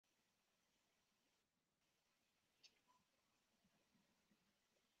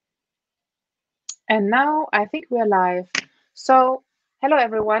And now I think we're live. So, hello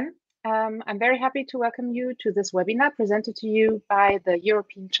everyone. I'm very happy to welcome you to this webinar presented to you by the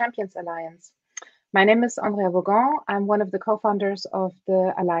European Champions Alliance. My name is Andrea Vaughan. I'm one of the co-founders of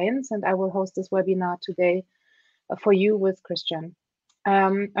the Alliance, and I will host this webinar today for you with Christian.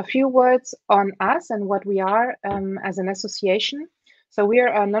 A few words on us and what we are as an association. So we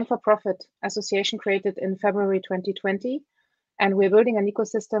are a non-for-profit association created in February 2020. And we're building an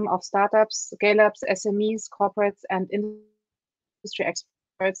ecosystem of startups, scale-ups, SMEs, corporates, and industry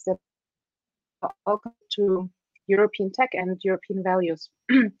experts that are all to European tech and European values.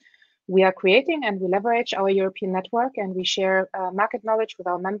 We are creating and we leverage our European network, and we share market knowledge with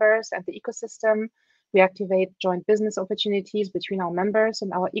our members and the ecosystem. We activate joint business opportunities between our members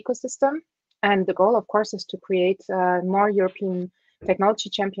and our ecosystem. And the goal, of course, is to create more European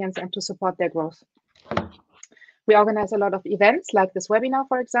technology champions and to support their growth. We organize a lot of events like this webinar,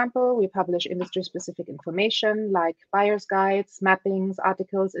 for example. We publish industry-specific information like buyer's guides, mappings,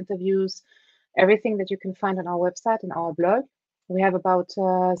 articles, interviews, everything that you can find on our website and our blog. We have about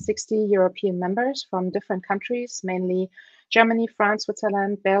 60 European members from different countries, mainly Germany, France,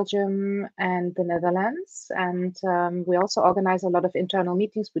 Switzerland, Belgium, and the Netherlands. And we also organize a lot of internal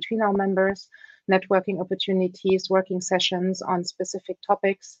meetings between our members, networking opportunities, working sessions on specific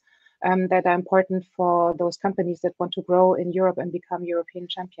topics that are important for those companies that want to grow in Europe and become European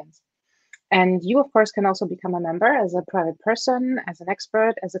champions. And you, of course, can also become a member as a private person, as an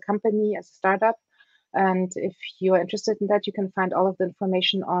expert, as a company, as a startup. And if you are interested in that, you can find all of the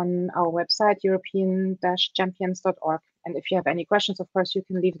information on our website, european-champions.org. And if you have any questions, of course, you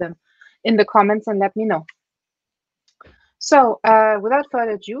can leave them in the comments and let me know. So without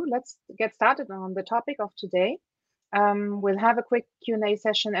further ado, let's get started on the topic of today. We'll have a quick Q&A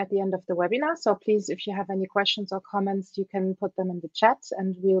session at the end of the webinar. So please, if you have any questions or comments, you can put them in the chat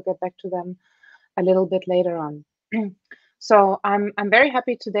and we'll get back to them a little bit later on. So I'm very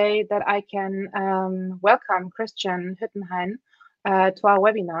happy today that I can welcome Christian Hüttenhain to our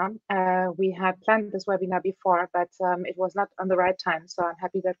webinar. We had planned this webinar before, but it was not on the right time. So I'm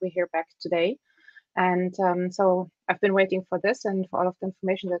happy that we're here back today. And so I've been waiting for this and for all of the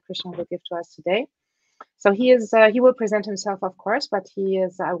information that Christian will give to us today. So he will present himself, of course, but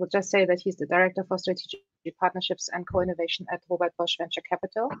I will just say that he's the Director for Strategic Partnerships and Co-Innovation at Robert Bosch Venture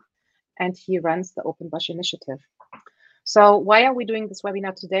Capital, and he runs the Open Bosch initiative. So why are we doing this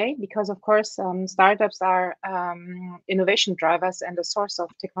webinar today? Because, of course, startups are innovation drivers and a source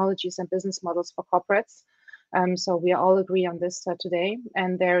of technologies and business models for corporates. So we all agree on this today,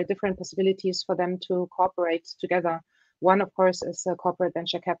 and there are different possibilities for them to cooperate together. One, of course, is corporate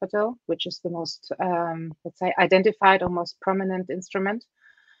venture capital, which is the most, let's say, identified or most prominent instrument.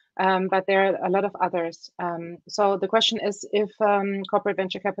 But there are a lot of others. So the question is, if corporate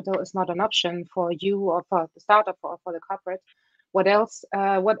venture capital is not an option for you or for the startup or for the corporate, what else?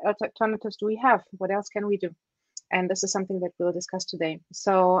 What alternatives do we have? What else can we do? And this is something that we'll discuss today.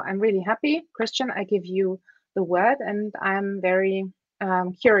 So I'm really happy. Christian, I give you the word, and I'm very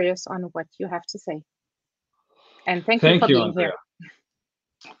curious on what you have to say. And thank you for being Andrea. here.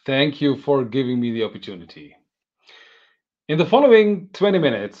 Thank you for giving me the opportunity. In the following 20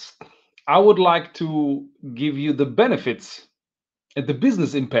 minutes, I would like to give you the benefits and the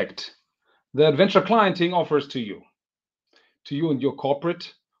business impact that venture clienting offers to you and your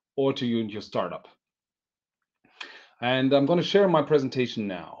corporate, or to you and your startup. And I'm going to share my presentation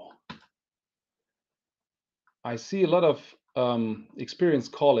now. I see a lot of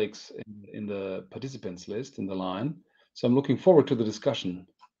experienced colleagues in the participants list in the line. So I'm looking forward to the discussion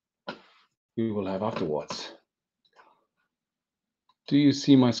we will have afterwards. Do you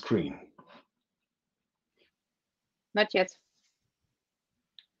see my screen? Not yet.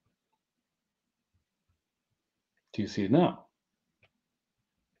 Do you see it now?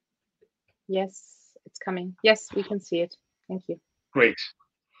 Yes, it's coming. Yes, we can see it. Thank you. Great.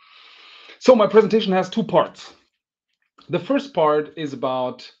 So my presentation has two parts. The first part is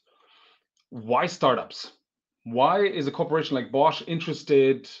about why startups? Why is a corporation like Bosch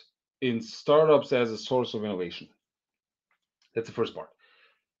interested in startups as a source of innovation? That's the first part.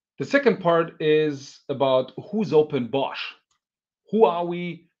 The second part is about who's Open Bosch. Who are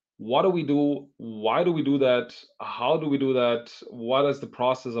we? What do we do? Why do we do that? How do we do that? What is the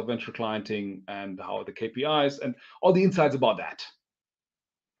process of venture clienting, and how are the KPIs and all the insights about that?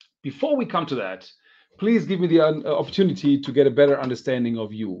 Before we come to that, please give me the opportunity to get a better understanding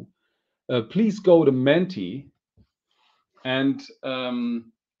of you. Please go to Menti and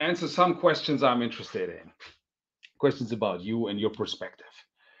answer some questions I'm interested in. Questions about you and your perspective.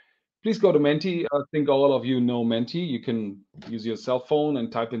 Please go to Menti. I think all of you know Menti. You can use your cell phone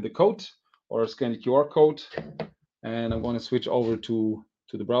and type in the code, or scan the QR code. And I'm going to switch over to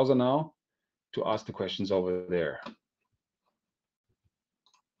the browser now to ask the questions over there.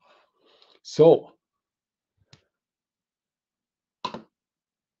 So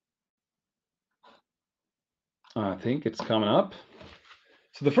I think it's coming up.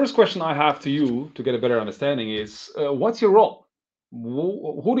 So the first question I have to you to get a better understanding is, what's your role?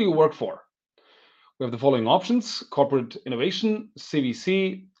 Who do you work for? We have the following options: corporate innovation,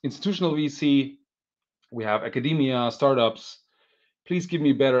 CVC, institutional VC. We have academia, startups. Please give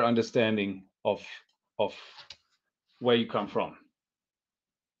me a better understanding of where you come from.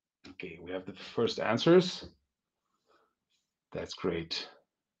 Okay, we have the first answers. That's great.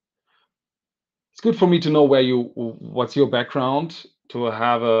 It's good for me to know what's your background, to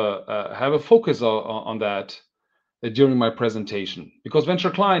have a focus on that during my presentation, because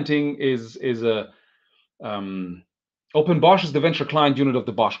venture clienting is a Open Bosch is the venture client unit of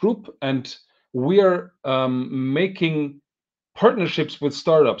the Bosch Group, and we are making partnerships with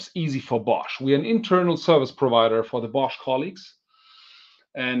startups easy for Bosch. We are an internal service provider for the Bosch colleagues,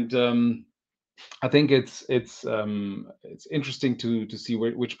 and I think it's interesting to see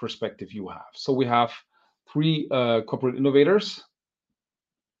which perspective you have. So we have three corporate innovators.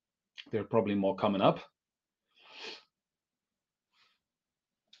 There are probably more coming up.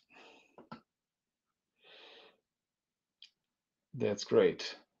 That's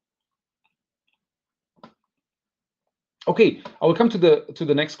great. Okay, I will come to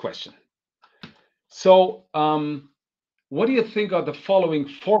the next question. So, what do you think are the following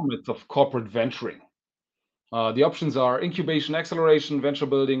formats of corporate venturing? The options are incubation, acceleration, venture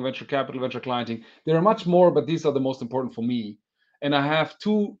building, venture capital, venture clienting. There are much more, but these are the most important for me. And I have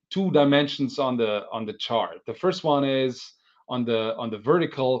two dimensions on the chart. The first one is on the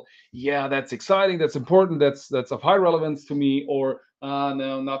vertical. Yeah, that's exciting. That's important. That's of high relevance to me. Or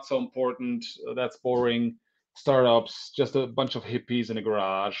no, not so important. That's boring. Startups, just a bunch of hippies in a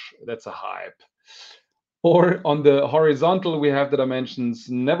garage. That's a hype. Or on the horizontal, we have the dimensions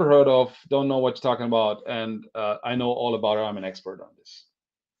never heard of, don't know what you're talking about, and I know all about it. I'm an expert on this.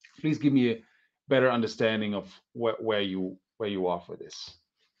 Please give me a better understanding of where you are for this.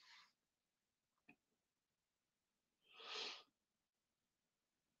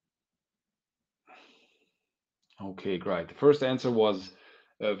 Okay, great. The first answer was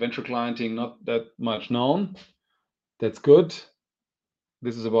venture clienting, not that much known. That's good.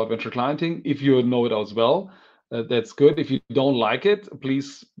 This is about venture clienting. If you know it as well, that's good. If you don't like it,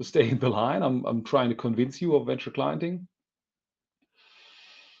 please stay in the line. I'm trying to convince you of venture clienting.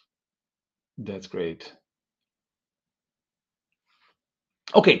 That's great.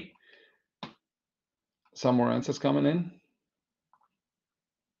 Okay. Some more answers coming in.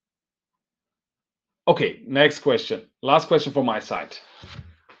 Okay, next question. Last question from my side.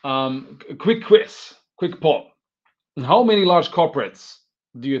 Quick quiz, quick poll. How many large corporates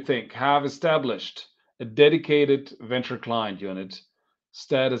do you think have established a dedicated venture client unit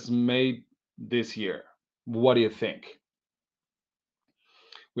status made this year? What do you think?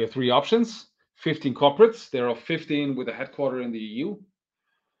 We have three options: 15 corporates. There are 15 with a headquarter in the EU.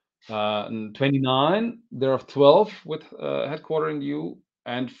 And 29, there are 12 with a headquarter in the EU,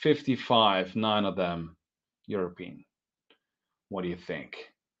 and 55, 9 of them European. What do you think?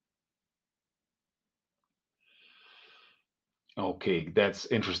 Okay, that's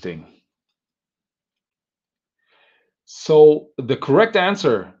interesting. So the correct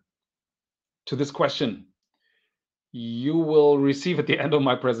answer to this question you will receive at the end of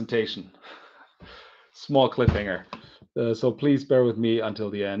my presentation. Small cliffhanger. So please bear with me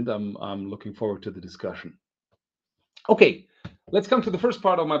until the end. I'm looking forward to the discussion. Okay, let's come to the first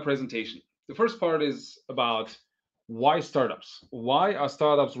part of my presentation. The first part is about why startups. Why are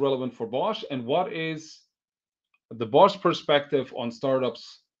startups relevant for Bosch, and what is the Bosch perspective on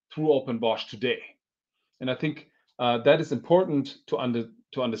startups through Open Bosch today? And I think that is important to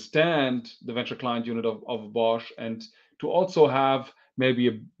understand the venture client unit of Bosch, and to also have maybe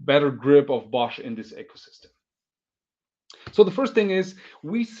a better grip of Bosch in this ecosystem. So the first thing is,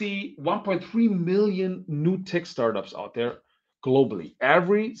 we see 1.3 million new tech startups out there globally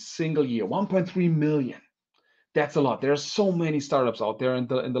every single year. 1.3 million. That's a lot. There are so many startups out there,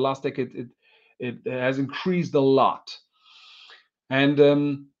 and in the last decade, it has increased a lot.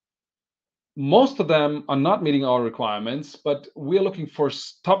 And most of them are not meeting our requirements, but we're looking for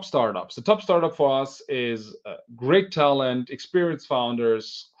top startups. The top startup for us is great talent, experienced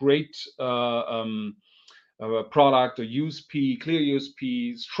founders, great product or USP, clear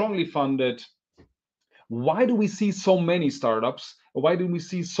USP, strongly funded. Why do we see so many startups? Why do we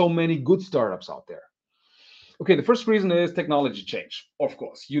see so many good startups out there? Okay, the first reason is technology change. Of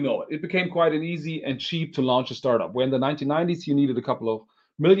course, you know it. It became quite an easy and cheap to launch a startup. Where in the 1990s, you needed a couple of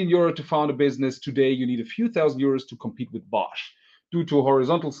million euro to found a business. Today, you need a few thousand euros to compete with Bosch. Due to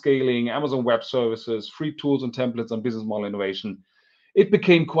horizontal scaling, Amazon Web Services, free tools and templates, and business model innovation, it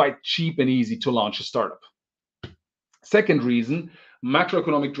became quite cheap and easy to launch a startup. Second reason,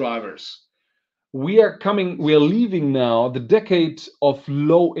 macroeconomic drivers. We are leaving now the decade of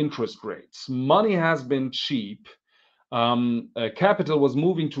low interest rates. Money has been cheap. Capital was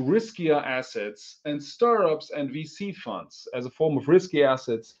moving to riskier assets, and startups and VC funds, as a form of risky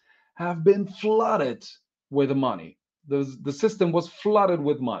assets, have been flooded with money. The system was flooded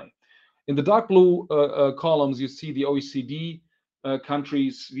with money. In the dark blue columns, you see the OECD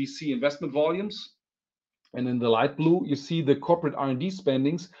countries' VC investment volumes, and in the light blue, you see the corporate R&D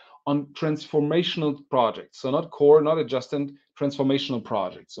spendings on transformational projects. So not core, not adjacent, transformational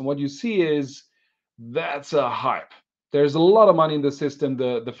projects. And what you see is that's a hype. There's a lot of money in the system.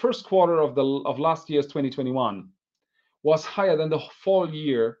 The first quarter of last year's 2021 was higher than the full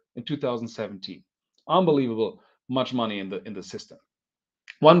year in 2017. Unbelievable, much money in the system.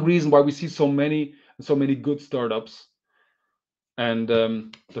 One reason why we see so many good startups, and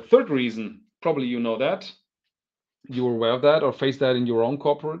the third reason, probably you know that, you're aware of that or face that in your own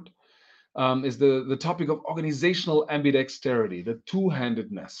corporate, is the topic of organizational ambidexterity, the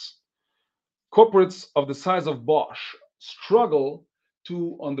two-handedness. Corporates of the size of Bosch struggle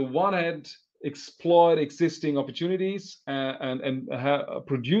to, on the one hand, exploit existing opportunities and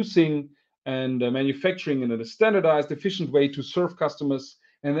producing and manufacturing in a standardized, efficient way to serve customers,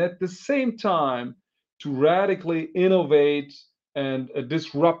 and at the same time to radically innovate and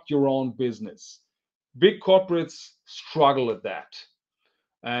disrupt your own business. Big corporates struggle at that.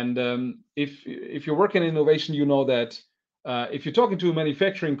 And if you're working in innovation, you know that if you're talking to a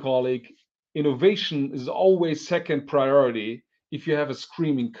manufacturing colleague, innovation is always second priority if you have a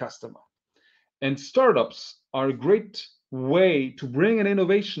screaming customer. And startups are a great way to bring an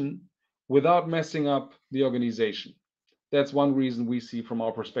innovation without messing up the organization. That's one reason we see from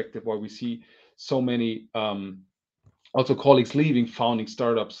our perspective why we see so many also colleagues leaving founding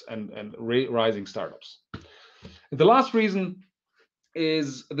startups and rising startups. And the last reason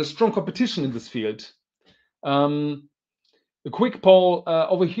is the strong competition in this field. Um, a quick poll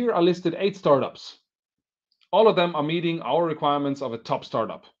over here are listed 8 startups. All of them are meeting our requirements of a top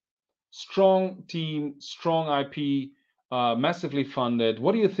startup. Strong team, strong IP, massively funded.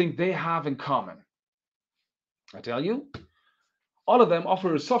 What do you think they have in common? I tell you, all of them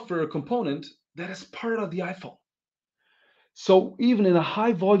offer a software component that is part of the iPhone. So even in a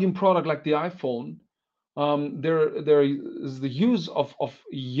high volume product like the iPhone, there is the use of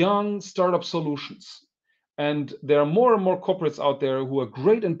young startup solutions. And there are more and more corporates out there who are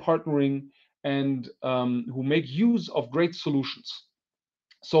great in partnering and who make use of great solutions.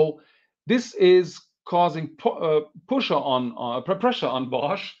 So this is causing pressure on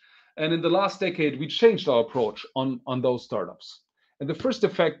Bosch. And in the last decade, we changed our approach on those startups. And the first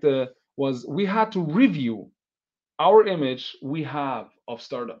effect was we had to review our image we have of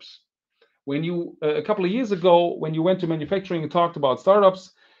startups. When you a couple of years ago, when you went to manufacturing and talked about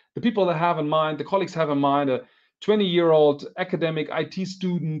startups, the people that have in mind, the colleagues have in mind a 20-year-old academic IT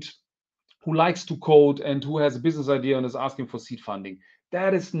student who likes to code and who has a business idea and is asking for seed funding.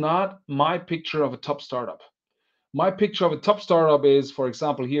 That is not my picture of a top startup. My picture of a top startup is, for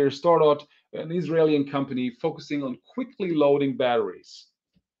example, here, Stardot, an Israeli company focusing on quickly loading batteries.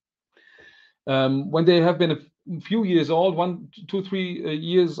 When they have been a few years old, 1, 2, 3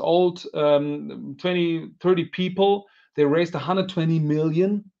 years old, 20, 30 people, they raised 120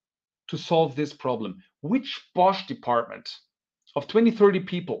 million to solve this problem. Which Bosch department of 20, 30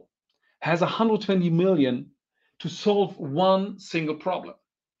 people has 120 million to solve one single problem?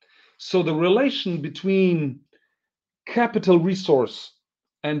 So the relation between capital resource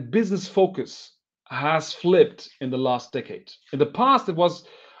and business focus has flipped in the last decade. In the past, it was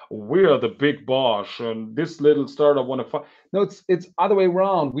we are the big Bosch and this little startup want to find. No, it's other way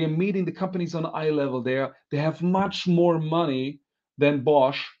around. We are meeting the companies on eye level there. They have much more money than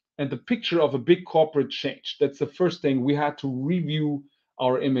Bosch, and the picture of a big corporate changed. That's the first thing we had to review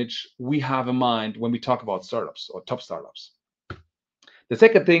our image we have in mind when we talk about startups or top startups. The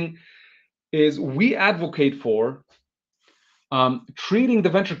second thing is we advocate for treating the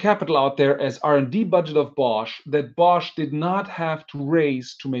venture capital out there as R&D budget of Bosch that Bosch did not have to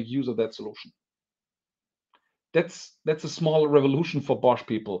raise to make use of that solution. That's a small revolution for Bosch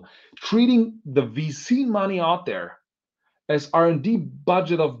people. Treating the VC money out there as R&D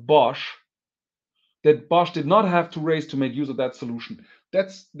budget of Bosch that Bosch did not have to raise to make use of that solution.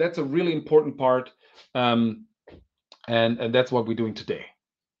 That's a really important part and that's what we're doing today.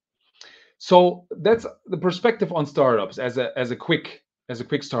 So that's the perspective on startups as a quick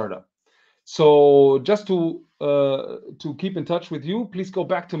startup. So just to keep in touch with you, please go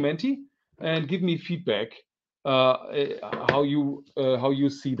back to Menti and give me feedback, how you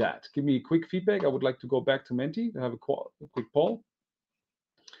see that. Give me a quick feedback. I would like to go back to Menti to have a quick poll.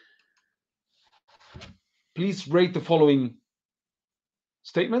 Please rate the following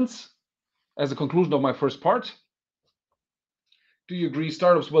statements as a conclusion of my first part. Do you agree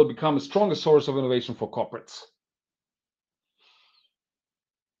startups will become a stronger source of innovation for corporates?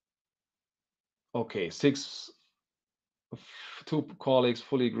 Okay, two colleagues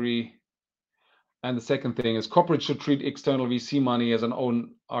fully agree. And the second thing is corporates should treat external VC money as an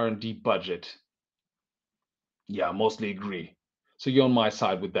own R&D budget. Yeah, mostly agree. So you're on my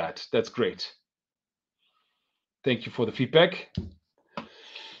side with that. That's great. Thank you for the feedback.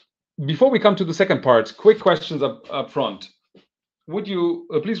 Before we come to the second part, quick questions up front. Would you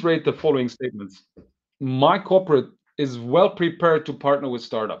please rate the following statements? My corporate is well prepared to partner with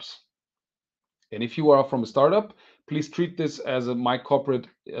startups. And if you are from a startup, please treat this as my corporate,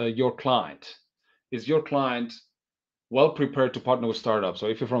 your client. Is your client well prepared to partner with startups? So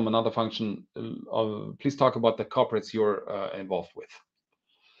if you're from another function, please talk about the corporates you're involved with.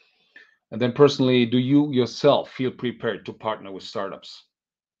 And then personally, do you yourself feel prepared to partner with startups?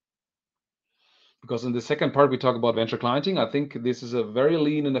 Because in the second part, we talk about venture clienting. I think this is a very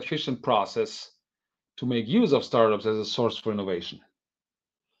lean and efficient process to make use of startups as a source for innovation.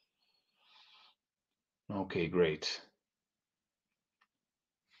 Okay, great.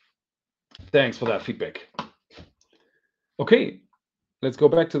 Thanks for that feedback. Okay, let's go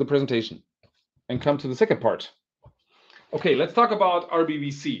back to the presentation and come to the second part. Okay, let's talk about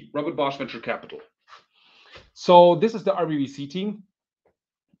RBVC, Robert Bosch Venture Capital. So this is the RBVC team.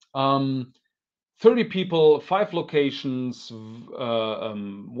 30 people, 5 locations,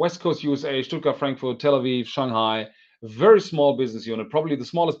 West Coast USA, Stuttgart, Frankfurt, Tel Aviv, Shanghai. Very small business unit, probably the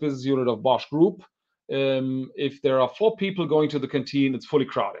smallest business unit of Bosch Group. If there are 4 people going to the canteen, it's fully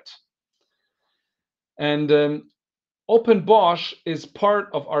crowded. And Open Bosch is part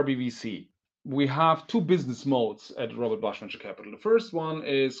of RBVC. We have 2 business modes at Robert Bosch Venture Capital. The first one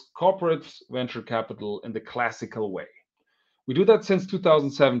is corporate venture capital in the classical way. We do that since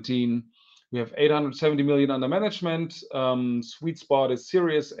 2017. We have 870 million under management. Sweet spot is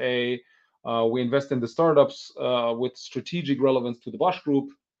Series A. We invest in the startups with strategic relevance to the Bosch Group,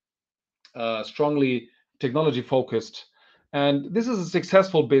 strongly technology focused. And this is a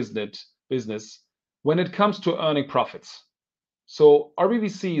successful business when it comes to earning profits. So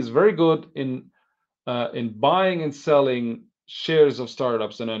RBVC is very good in buying and selling shares of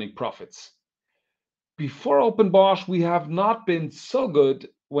startups and earning profits. Before Open Bosch, we have not been so good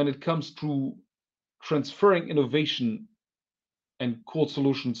when it comes to transferring innovation and cool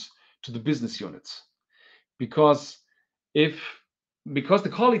solutions to the business units, because the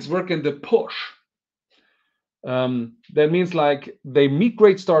colleagues work in the push. That means like they meet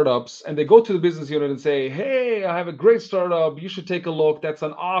great startups and they go to the business unit and say, hey, I have a great startup, you should take a look, that's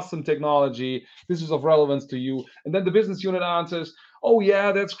an awesome technology, this is of relevance to you. And then the business unit answers, oh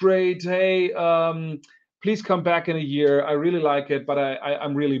yeah, that's great, hey, please come back in a year, I really like it, but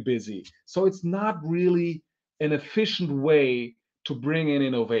I'm really busy. So it's not really an efficient way to bring in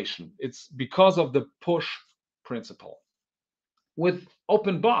innovation. It's because of the push principle. With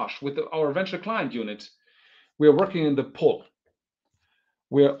Open Bosch, with our venture client unit, we are working in the pull.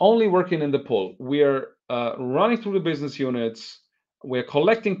 We're only working in the pull. We're running through the business units. We're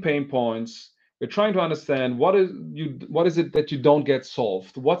collecting pain points. We're trying to understand what is it that you don't get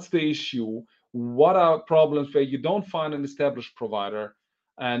solved? What's the issue? What are problems where you don't find an established provider?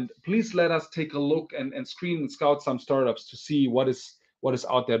 And please let us take a look and screen and scout some startups to see what is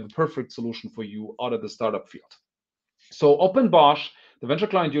out there, the perfect solution for you out of the startup field. So Open Bosch, the venture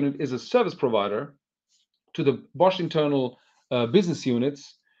client unit, is a service provider to the Bosch internal business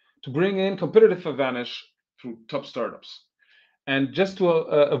units to bring in competitive advantage through top startups. And just to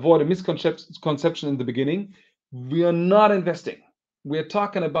avoid a misconception in the beginning, we are not investing. We are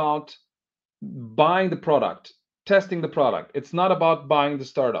talking about buying the product, testing the product. It's not about buying the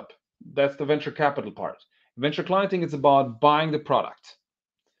startup. That's the venture capital part. Venture clienting is about buying the product.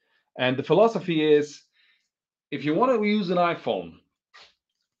 And the philosophy is, if you want to use an iPhone,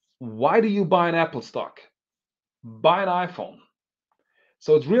 why do you buy an Apple stock? Buy an iPhone.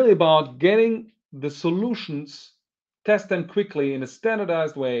 So it's really about getting the solutions, test them quickly in a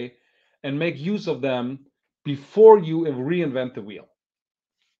standardized way, and make use of them before you reinvent the wheel.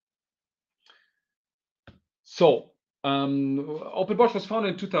 So Open Bosch was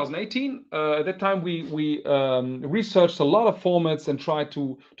founded in 2018. At that time, we researched a lot of formats and tried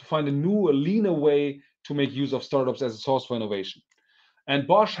to find a new, a leaner way to make use of startups as a source for innovation. And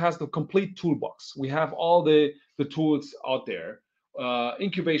Bosch has the complete toolbox. We have all the tools out there: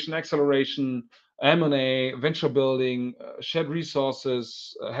 incubation, acceleration, M&A, venture building, shared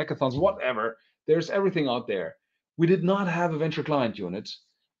resources, hackathons, whatever. There's everything out there. We did not have a venture client unit,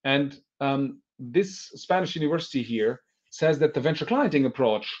 and this Spanish university here says that the venture clienting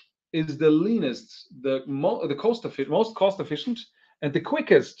approach is the leanest, most cost efficient, and the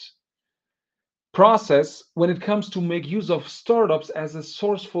quickest process when it comes to make use of startups as a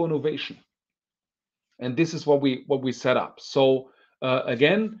source for innovation. And this is what we set up. So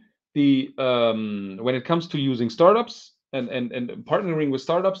again, the when it comes to using startups and partnering with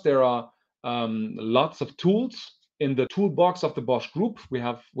startups, there are lots of tools in the toolbox of the Bosch Group. We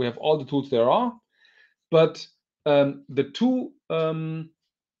have all the tools there are, but the two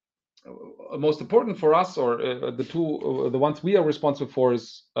most important for us, or the ones we are responsible for,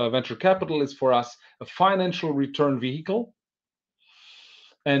 is venture capital is for us a financial return vehicle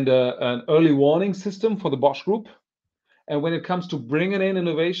and an early warning system for the Bosch Group. And when it comes to bringing in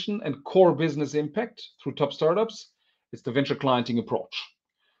innovation and core business impact through top startups, it's the venture clienting approach.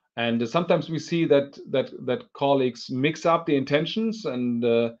 And sometimes we see that colleagues mix up the intentions, and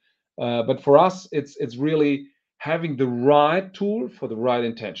but for us, it's really having the right tool for the right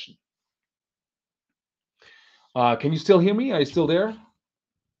intention. Can you still hear me? Are you still there?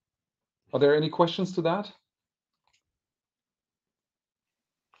 Are there any questions to that?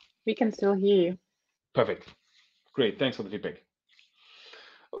 We can still hear you. Perfect. Great. Thanks for the feedback.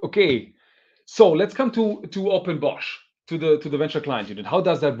 Okay, so let's come to Open Bosch, to the venture client unit. How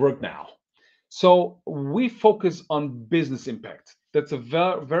does that work now? So we focus on business impact. That's a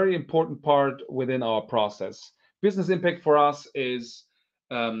very important part within our process. Business impact for us is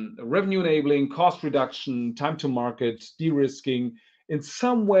revenue enabling, cost reduction, time to market, de-risking, in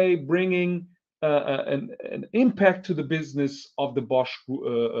some way bringing an impact to the business of the Bosch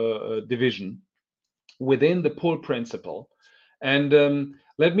division within the pull principle. And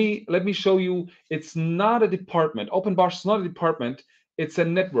let me show you. It's not a department. Open Bosch is not a department. It's a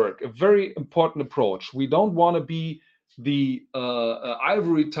network. A very important approach. We don't want to be the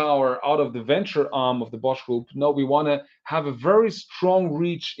ivory tower out of the venture arm of the Bosch Group. No, we want to have a very strong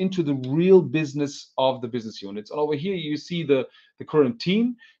reach into the real business of the business units. And over here you see the current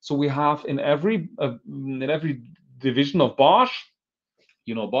team. So we have in every division of Bosch,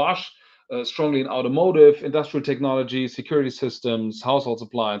 Bosch strongly in automotive, industrial technology, security systems, household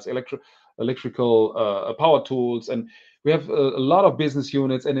appliance, electrical power tools, and we have a lot of business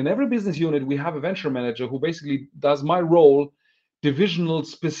units. And in every business unit, we have a venture manager who basically does my role, divisional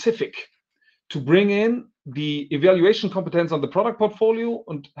specific, to bring in the evaluation competence on the product portfolio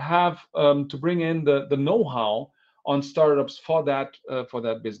and have to bring in the know-how on startups for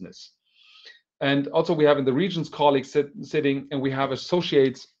that business. And also we have in the regions colleagues sitting, and we have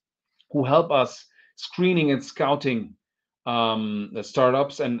associates who help us screening and scouting the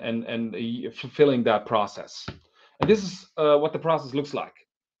startups and fulfilling that process. And this is what the process looks like.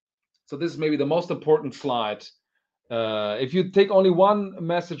 So this is maybe the most important slide. If you take only one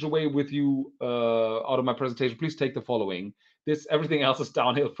message away with you out of my presentation, please take the following. Everything else is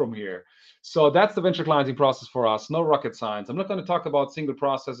downhill from here. So that's the venture clienting process for us. No rocket science. I'm not going to talk about single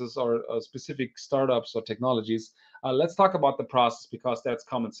processes or specific startups or technologies. Let's talk about the process, because that's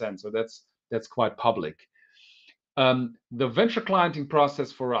common sense, or that's quite public. The venture clienting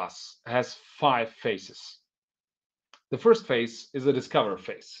process for us has 5 phases. The first phase is a discover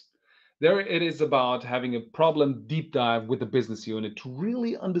phase. There it is about having a problem deep dive with the business unit to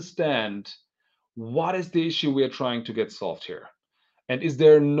really understand what is the issue we are trying to get solved here. And is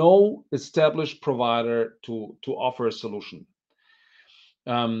there no established provider to offer a solution?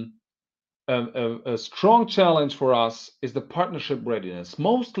 A strong challenge for us is the partnership readiness,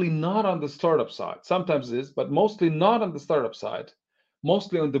 mostly not on the startup side. Sometimes it is, but mostly not on the startup side,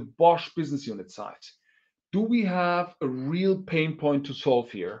 mostly on the Bosch business unit side. Do we have a real pain point to solve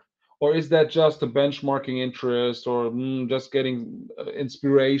here? Or is that just a benchmarking interest, or just getting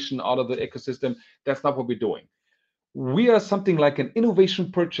inspiration out of the ecosystem? That's not what we're doing. We are something like an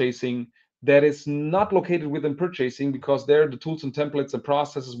innovation purchasing that is not located within purchasing, because there the tools and templates and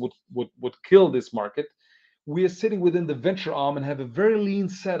processes would kill this market. We are sitting within the venture arm and have a very lean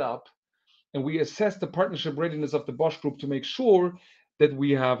setup, and we assess the partnership readiness of the Bosch Group to make sure that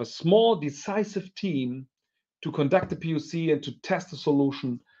we have a small, decisive team to conduct the POC and to test a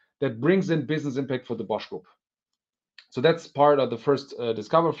solution that brings in business impact for the Bosch Group. So that's part of the first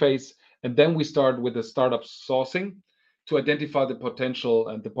discover phase. And then we start with the startup sourcing. to identify the potential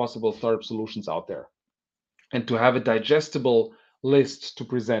and the possible startup solutions out there, and to have a digestible list to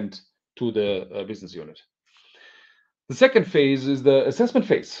present to the business unit. The second phase is the assessment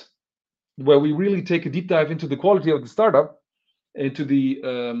phase, where we really take a deep dive into the quality of the startup, into the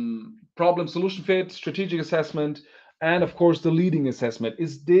problem solution fit, strategic assessment, and of course the leading assessment.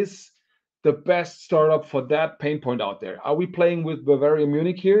 Is this the best startup for that pain point out there? Are we playing with Bavaria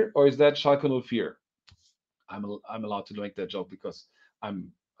Munich here, or is that Schalke 04? I'm allowed to make that joke because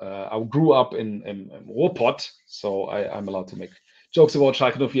I grew up in Ruhrpott, so I'm allowed to make jokes about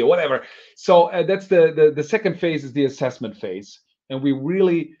Schalke 04, whatever. So that's the second phase is the assessment phase, and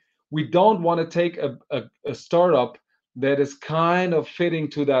we don't want to take a startup that is kind of fitting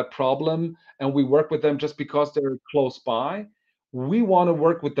to that problem, and we work with them just because they're close by. We want to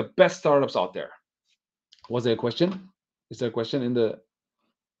work with the best startups out there. Was there a question? Is there a question in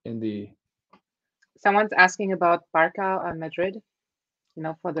the? Someone's asking about Barca or Madrid,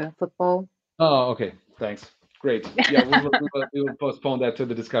 for the football. Oh, okay. Thanks. Great. Yeah, we will postpone that to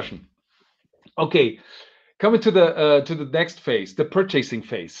the discussion. Okay, coming to the next phase, the purchasing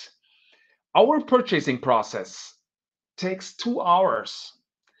phase. Our purchasing process takes 2 hours.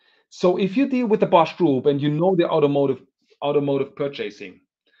 So if you deal with the Bosch Group and you know the automotive purchasing,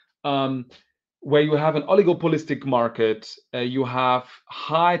 um, where you have an oligopolistic market, you have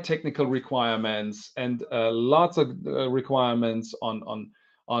high technical requirements and lots of requirements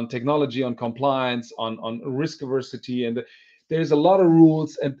on technology, on compliance, on risk aversity, and there's a lot of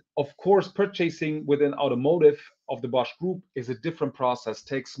rules. And of course, purchasing within automotive of the Bosch Group is a different process.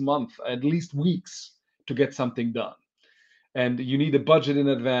 Takes months, at least weeks, to get something done, and you need a budget in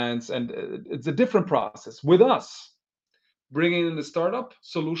advance, and it's a different process. With us, bringing in the startup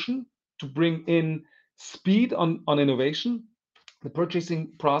solution to bring in speed on innovation, the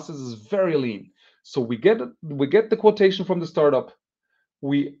purchasing process is very lean. So we get the quotation from the startup,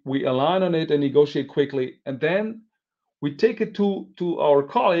 we align on it and negotiate quickly, and then we take it to our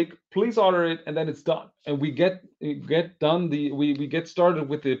colleague, please order it, and then it's done, and we get started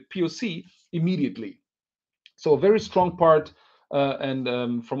with the POC immediately. So a very strong part,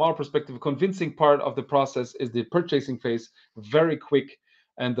 and from our perspective, a convincing part of the process is the purchasing phase, very quick,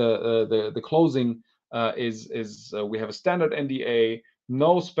 and the closing is we have a standard NDA,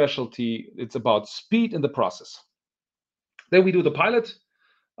 no specialty. It's about speed in the process. Then we do the pilot.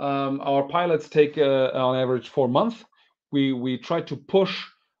 Our pilots take on average 4 months. We try to push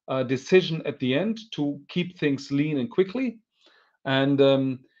a decision at the end to keep things lean and quickly,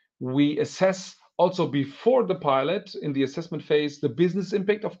 and we assess also before the pilot in the assessment phase the business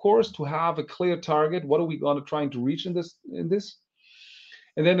impact, of course, to have a clear target. What are we going to trying to reach in this?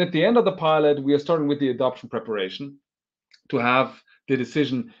 And then at the end of the pilot, we are starting with the adoption preparation to have the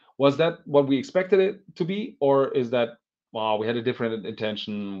decision: was that what we expected it to be, or is that, wow, we had a different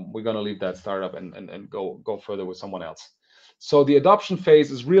intention, we're going to leave that startup and go further with someone else? So the adoption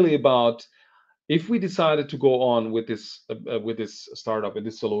phase is really about, if we decided to go on with this startup and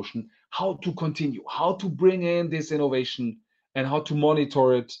this solution, how to continue, how to bring in this innovation, and how to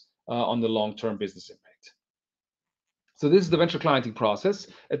monitor it on the long-term business impact. So this is the venture clienting process.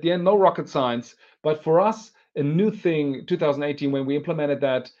 At the end, no rocket science, but for us, a new thing, 2018, when we implemented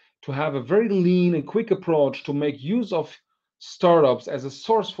that, to have a very lean and quick approach to make use of startups as a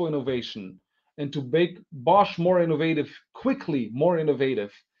source for innovation, and to make Bosch more innovative, quickly more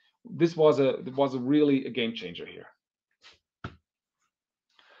innovative. This was a really a game changer here.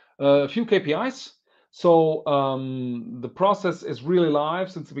 A few KPIs. So the process is really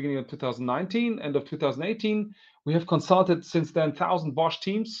live since the beginning of 2019, end of 2018. We have consulted since then 1,000 Bosch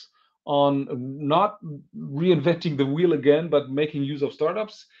teams on not reinventing the wheel again, but making use of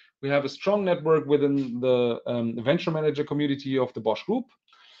startups. We have a strong network within the venture manager community of the Bosch Group.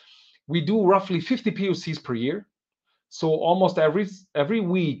 We do roughly 50 POCs per year. So almost every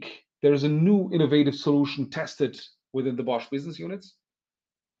week, there's a new innovative solution tested within the Bosch business units,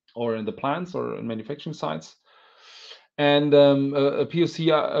 or in the plants, or in manufacturing sites. And a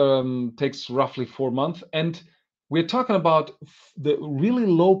POC takes roughly 4 months. And we're talking about the really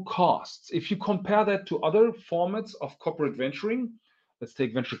low costs. If you compare that to other formats of corporate venturing, let's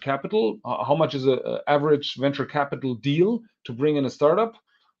take venture capital. How much is an average venture capital deal to bring in a startup?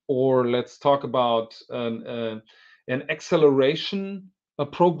 Or let's talk about an acceleration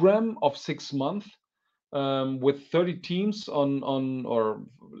program of 6 months with 30 teams on or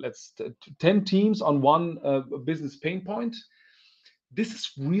 10 teams on one business pain point. This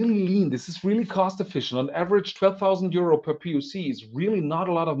is really lean. This is really cost efficient. On average, 12,000 euro per POC is really not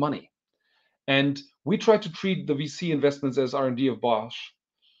a lot of money. And we try to treat the VC investments as R&D of Bosch,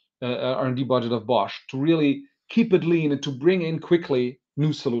 R&D budget of Bosch, to really keep it lean, and to bring in quickly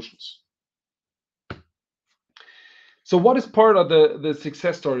new solutions. So what is part of the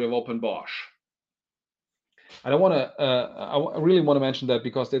success story of Open Bosch? And I really want to mention that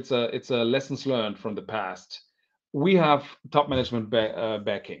because it's a lessons learned from the past. We have top management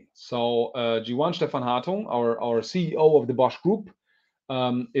backing. So G1 Stefan Hartung, our CEO of the Bosch Group,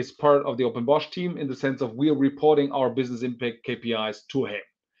 is part of the Open Bosch team in the sense of we are reporting our business impact KPIs to him.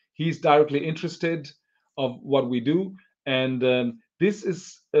 He's directly interested of what we do, and this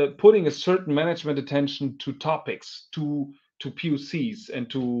is putting a certain management attention to topics, to POCs, and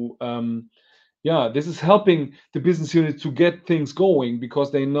to this is helping the business unit to get things going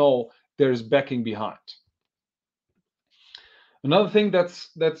because they know there's backing behind. Another thing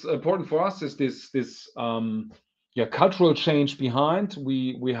that's important for us is this cultural change behind.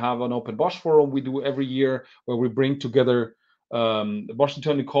 We have an Open Bosch forum we do every year where we bring together the Bosch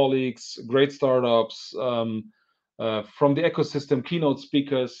internal colleagues, great startups from the ecosystem, keynote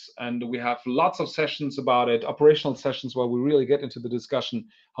speakers, and we have lots of sessions about it, operational sessions where we really get into the discussion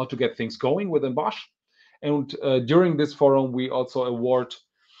how to get things going within Bosch. And during this forum, we also award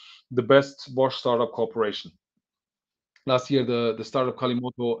the best Bosch startup corporation. Last year, the startup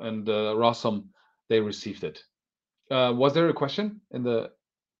Kalimoto and Rossum, they received it. Was there a question in the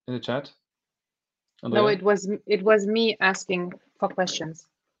chat, No, Andrea? it was me asking for questions.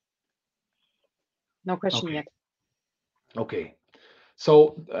 No question Okay. yet. Okay. So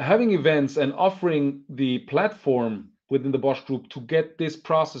having events and offering the platform within the Bosch Group to get this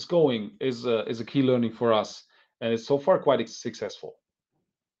process going is a key learning for us, and it's so far quite successful.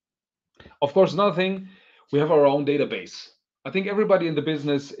 Of course, another thing, we have our own database. I think everybody in the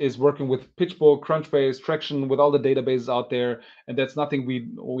business is working with PitchBook, Crunchbase, Traction, with all the databases out there, and that's nothing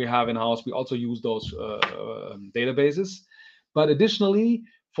we have in house. We also use those databases, but additionally,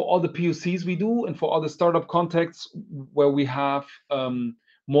 for all the POCs we do and for all the startup contacts where we have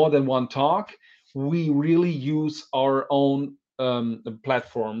more than one talk, we really use our own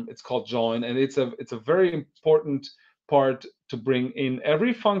platform. It's called Join, and it's a very important part to bring in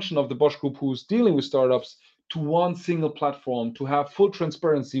every function of the Bosch Group who's dealing with startups to one single platform, to have full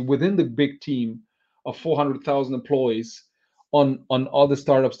transparency within the big team of 400,000 employees on all the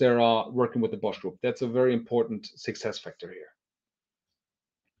startups that are working with the Bosch Group. That's a very important success factor here.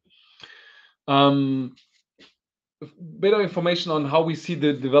 Bit of information on how we see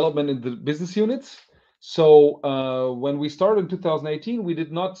the development in the business units. So when we started in 2018, we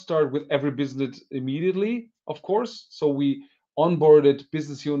did not start with every business immediately, of course. So we onboarded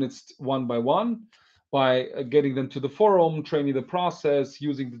business units one by getting them to the forum, training the process,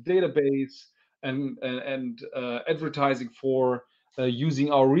 using the database, and advertising for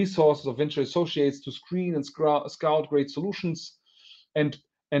using our resources of venture associates to screen and scout great solutions, and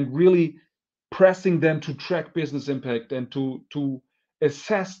really pressing them to track business impact and to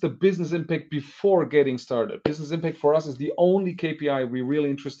assess the business impact before getting started. Business impact for us is the only KPI we're really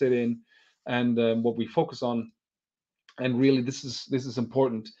interested in, and what we focus on. And really, this is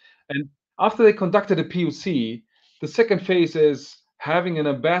important. And after they conducted a POC, the second phase is having an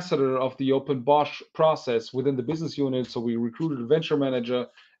ambassador of the Open Bosch process within the business unit. So we recruited a venture manager,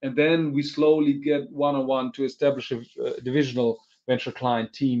 and then we slowly get one-on-one to establish a divisional venture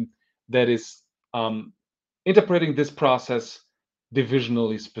client team that is interpreting this process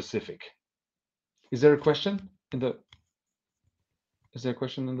divisionally specific. Is there a question in the? Is there a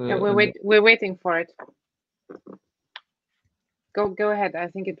question in the? Yeah, we're waiting for it. Go ahead. I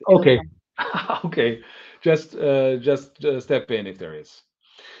think it. Okay. Okay. Just step in if there is.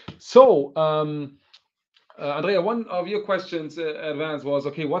 So, Andrea, one of your questions advanced was,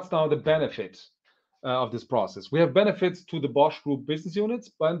 okay, what's now the benefit of this process? We have benefits to the Bosch Group business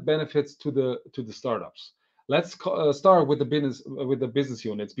units, but benefits to the startups. Let's start with the business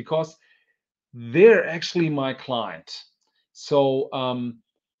units because they're actually my client. So,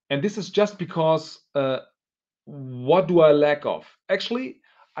 and this is just because what do I lack of? Actually,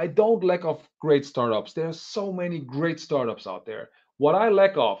 I don't lack of great startups. There are so many great startups out there. What I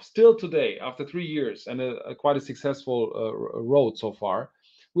lack of still today, after 3 years and quite a successful road so far,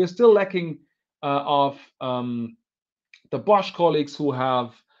 we're still lacking of the Bosch colleagues who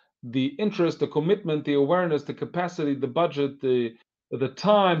have the interest, the commitment, the awareness, the capacity, the budget, the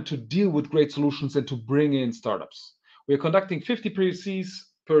time to deal with great solutions and to bring in startups. We're conducting 50 POCs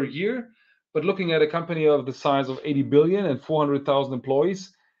per year, but looking at a company of the size of 80 billion and 400,000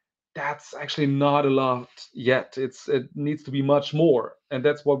 employees, that's actually not a lot yet. It needs to be much more, and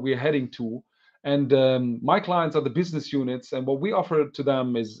that's what we're heading to. And my clients are the business units, and what we offer to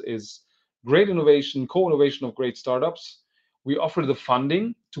them is great innovation, co-innovation of great startups. We offer the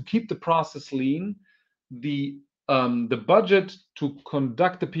funding to keep the process lean, the budget to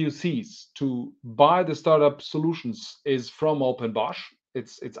conduct the POCs, to buy the startup solutions, is from Open Bosch.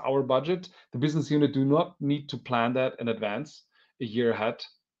 It's our budget. The business unit do not need to plan that in advance, a year ahead,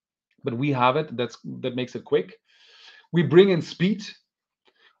 but we have it. That makes it quick. We bring in speed.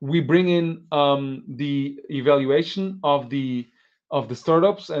 We bring in the evaluation of the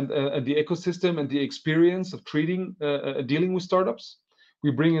startups and the ecosystem and the experience of treating dealing with startups. We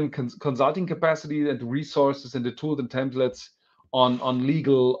bring in consulting capacity and the resources and the tools and templates on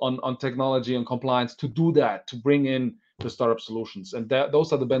legal, on technology and compliance to do that, to bring in the startup solutions. And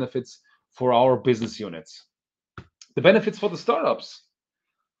those are the benefits for our business units. The benefits for the startups,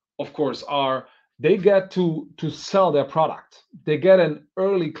 of course, are they get to sell their product. They get an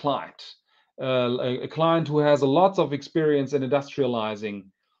early client, a client who has a lot of experience in industrializing,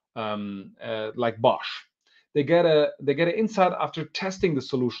 like Bosch. They get an insight after testing the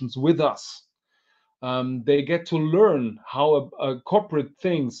solutions with us. They get to learn how a corporate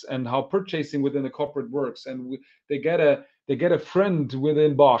thinks and how purchasing within a corporate works, and they get a friend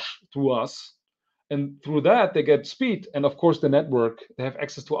within Bosch through us, and through that they get speed and of course the network. They have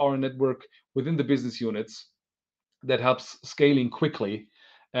access to our network within the business units that helps scaling quickly,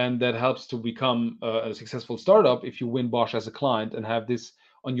 and that helps to become a successful startup if you win Bosch as a client and have this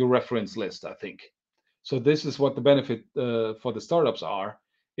on your reference list, I think. So this is what the benefit for the startups are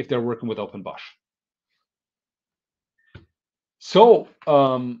if they're working with Open Bosch. So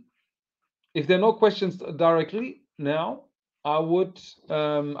if there are no questions directly now, I would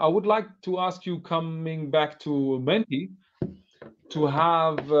like to ask you, coming back to Menti, to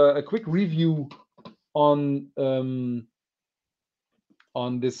have a quick review on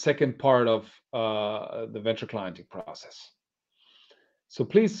this second part of the venture clienting process. So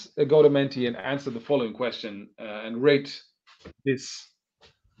please go to Menti and answer the following question and rate this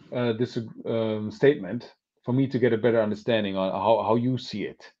statement for me to get a better understanding on how you see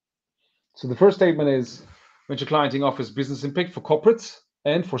it. So the first statement is venture clienting offers business impact for corporates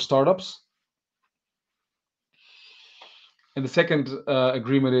and for startups. And the second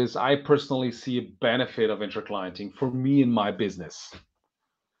agreement is I personally see a benefit of venture clienting for me and my business.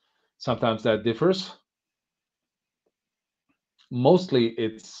 Sometimes that differs. Mostly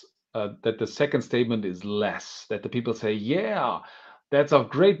it's that the second statement is less, that the people say, yeah, that's of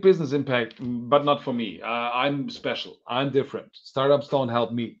great business impact, but not for me. I'm special. I'm different. Startups don't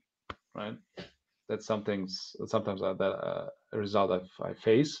help me, right? That's sometimes a result I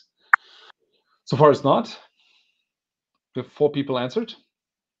face. So far, it's not. We have 4 people answered.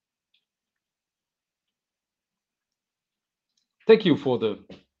 Thank you for the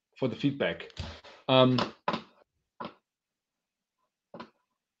feedback.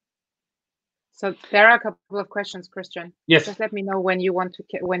 So there are a couple of questions, Christian. Yes. Just let me know when you want to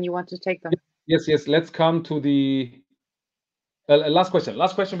take them. Yes. Let's come to the last question.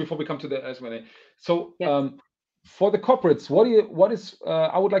 Last question before we come to the Q&A. So Yes. for the corporates,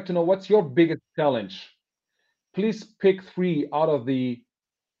 I would like to know, what's your biggest challenge? Please pick 3 out of the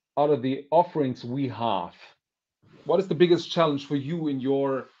offerings we have. What is the biggest challenge for you in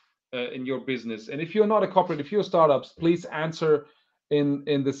your business? And if you're not a corporate, if you're startups, please answer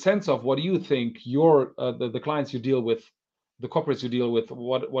in the sense of what do you think your the clients you deal with, the corporates you deal with,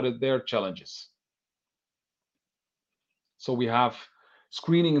 what are their challenges? So we have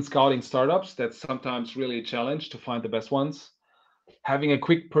screening and scouting startups. That's sometimes really a challenge to find the best ones. Having a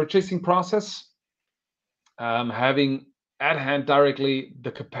quick purchasing process, having at hand directly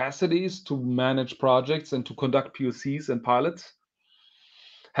the capacities to manage projects and to conduct POCs and pilots,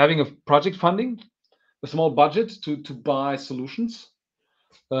 having a project funding, a small budget to buy solutions,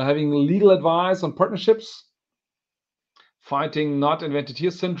 having legal advice on partnerships, fighting not invented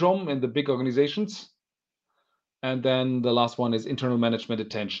here syndrome in the big organizations. And then the last one is internal management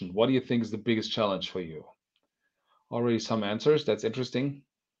attention. What do you think is the biggest challenge for you? Already some answers. That's interesting.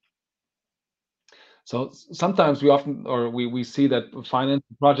 So sometimes we see that finance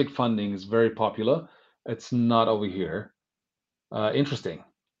project funding is very popular. It's not over here. Interesting.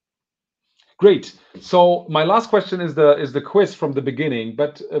 Great. So my last question is the quiz from the beginning.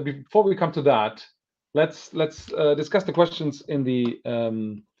 But before we come to that, let's discuss the questions in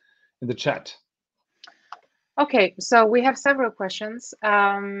the chat. Okay, so we have several questions.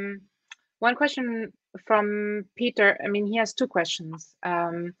 One question from Peter. I mean, he has 2 questions.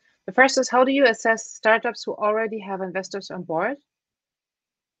 The first is, how do you assess startups who already have investors on board?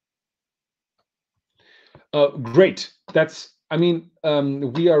 Great.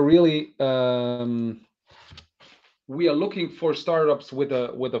 We are really we are looking for startups with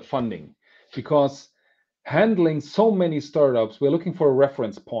a funding, because handling so many startups, we're looking for a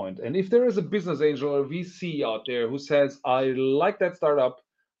reference point. And if there is a business angel or VC out there who says, I like that startup,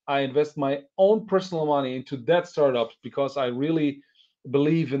 I invest my own personal money into that startup because I really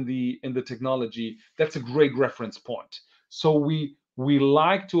believe in the technology, that's a great reference point. So we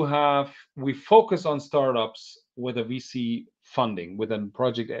focus on startups with a VC funding, with a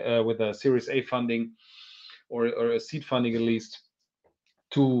project, with a Series A funding, or a seed funding at least,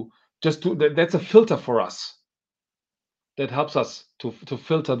 to that's a filter for us, that helps us to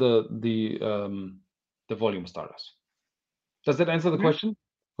filter the volume starters. Does that answer the Mhm. question,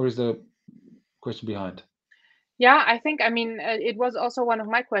 or is the question behind? Yeah, I think, it was also one of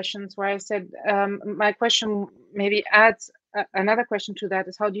my questions where I said, my question maybe adds another question to that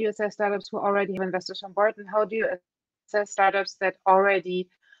is, how do you assess startups who already have investors on board? And how do you assess startups that already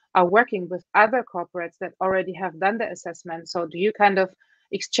are working with other corporates that already have done the assessment? So do you kind of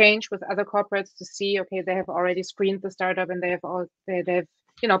exchange with other corporates to see, okay, they have already screened the startup and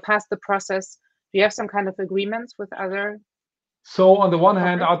they've passed the process? Do you have some kind of agreements with other So on the one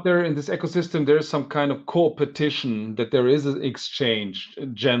hand, corporates? out there in this ecosystem, there is some kind of competition, that there is an exchange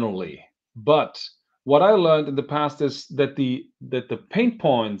generally. But what I learned in the past is that the pain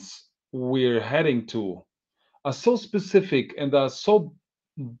points we're heading to are so specific and are so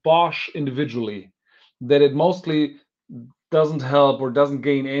Bosch individually, that it mostly doesn't help or doesn't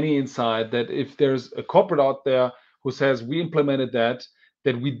gain any insight, that if there's a corporate out there who says we implemented that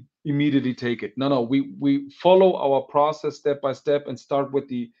we immediately take it. No, we follow our process step by step and start with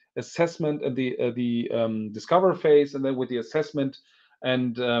the assessment and the discover phase, and then with the assessment,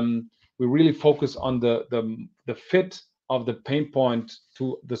 and we really focus on the fit of the pain point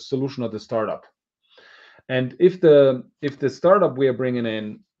to the solution of the startup. And if the startup we are bringing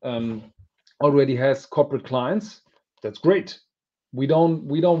in already has corporate clients, that's great. We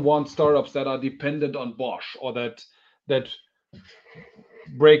don't want startups that are dependent on Bosch, or that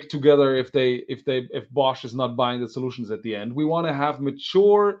break together if Bosch is not buying the solutions at the end. We want to have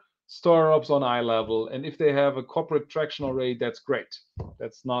mature startups on eye level, and if they have a corporate traction already, that's great.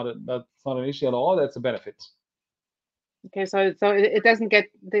 That's not an issue at all. That's a benefit. Okay, so it doesn't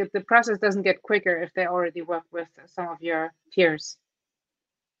get the process doesn't get quicker if they already work with some of your peers.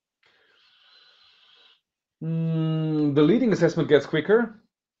 The leading assessment gets quicker.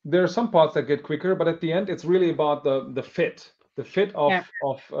 There are some parts that get quicker, but at the end, it's really about the fit Yeah.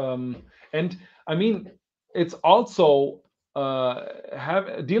 and I mean, it's also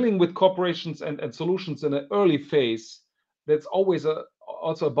have dealing with corporations and solutions in an early phase. That's always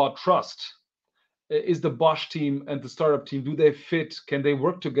also about trust. Is the Bosch team and the startup team, do they fit? Can they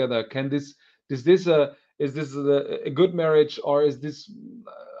work together? Can this is this a good marriage, or is this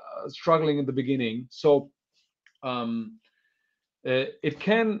struggling in the beginning? So it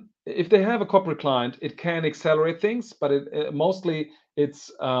can, if they have a corporate client, it can accelerate things, but mostly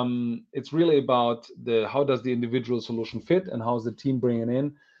it's really about the how does the individual solution fit, and how is the team bringing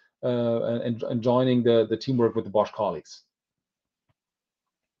in and joining the teamwork with the Bosch colleagues.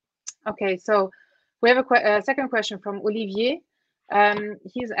 Okay, so we have a second question from Olivier.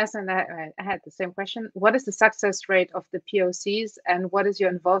 He's asking, I had the same question. What is the success rate of the POCs, and what is your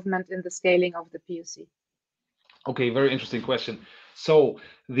involvement in the scaling of the POC? Okay, very interesting question. So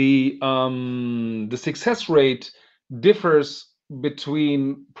the success rate differs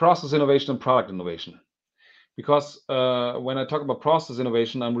between process innovation and product innovation, because when I talk about process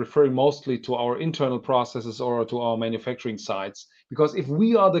innovation, I'm referring mostly to our internal processes or to our manufacturing sites. Because if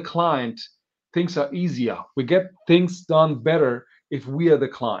we are the client, things are easier. We get things done better if we are the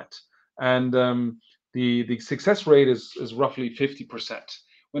client, and the success rate is roughly 50%.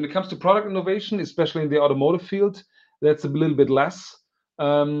 When it comes to product innovation, especially in the automotive field, that's a little bit less,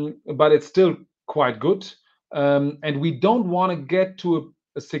 but it's still quite good. And we don't want to get to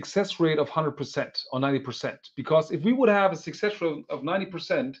a success rate of 100% or 90%, because if we would have a success rate of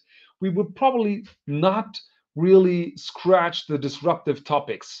 90%, we would probably not really scratch the disruptive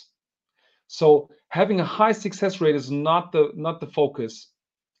topics. So having a high success rate is not the focus.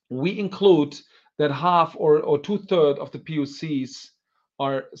 We include that half or two-thirds of the POCs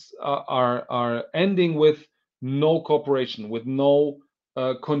are are ending with no cooperation, with no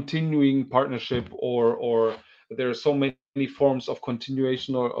continuing partnership, or there are so many forms of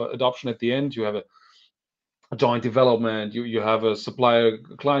continuation or adoption at the end. You have a joint development, you have a supplier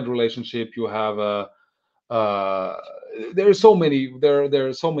client relationship, you have a there are so many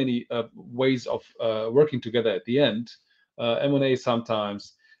ways of working together at the end, M&A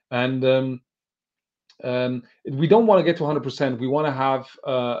sometimes, and we don't want to get to 100%. We want to have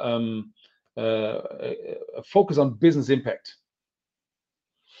a focus on business impact.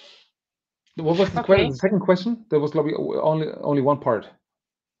 What was Okay. the second question? There was only one part.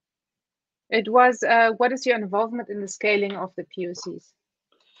 It was, what is your involvement in the scaling of the POCs?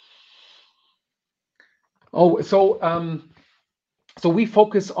 Oh, so we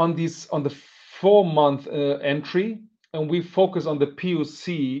focus on the 4 month entry, and we focus on the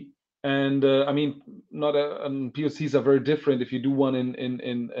POC. And I mean, not POCs are very different if you do one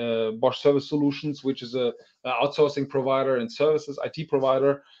in Bosch Service Solutions, which is a outsourcing provider and services IT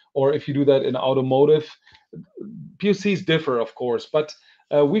provider, or if you do that in automotive. POCs differ, of course, but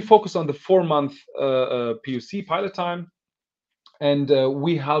we focus on the 4 month POC pilot time, and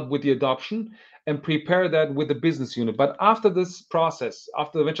we help with the adoption and prepare that with the business unit. But after this process,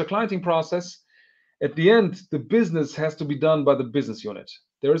 after the venture clienting process, at the end, the business has to be done by the business unit.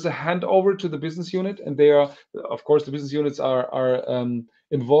 There is a handover to the business unit, and they are, of course, the business units are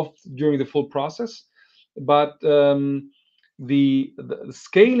involved during the full process. But the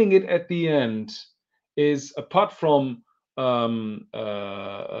scaling it at the end is, apart from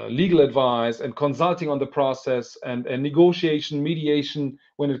legal advice and consulting on the process, and negotiation, mediation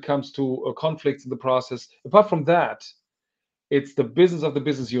when it comes to conflicts in the process. Apart from that, it's the business of the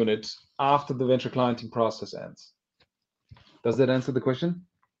business unit after the venture clienting process ends. Does that answer the question?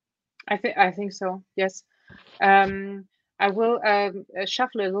 I think so. Yes. I will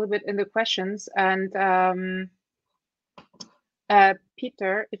shuffle a little bit in the questions, and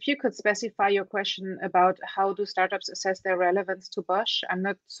Peter, if you could specify your question about how do startups assess their relevance to Bosch. I'm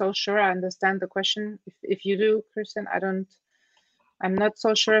not so sure I understand the question. If you do, Christian, I'm not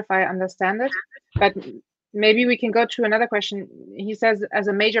so sure if I understand it, but maybe we can go to another question. He says, as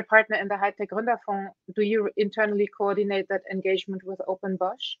a major partner in the High-Tech Gründerfonds, do you internally coordinate that engagement with Open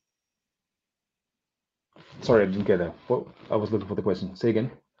Bosch? Sorry, I didn't get that. Well, I was looking for the question. Say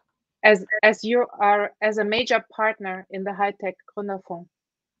again. As you are as a major partner in the High-Tech Gründerfonds,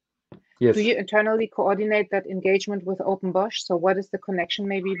 Yes. do you internally coordinate that engagement with Open Bosch? So what is the connection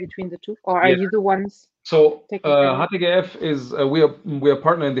maybe between the two? Or are Yes. you the ones So taking care of it? HTGF is we are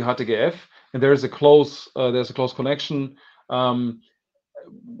partner in the HTGF, and there's a close connection.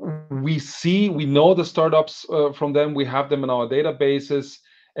 We know the startups from them. We have them in our databases.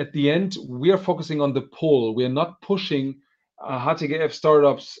 At the end, we are focusing on the pull. We are not pushing HTGF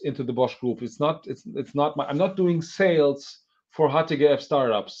startups into the Bosch group. I'm not doing sales for HTGF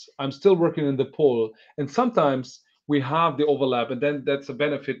startups. I'm still working in the pull, and sometimes we have the overlap, and then that's a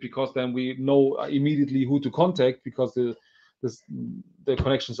benefit, because then we know immediately who to contact, because the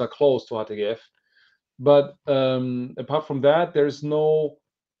connections are close to HTGF. But apart from that, there's no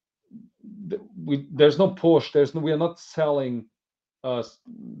push. We are not selling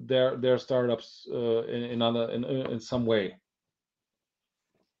their startups in some way.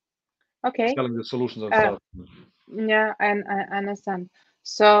 Okay. Selling the solutions of startups. Yeah, I understand.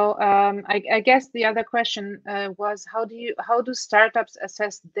 So I guess the other question was, how do startups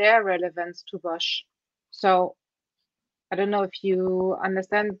assess their relevance to Bosch? So I don't know if you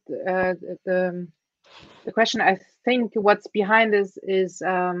understand the question. I think what's behind this is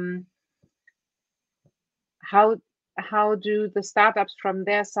how do the startups from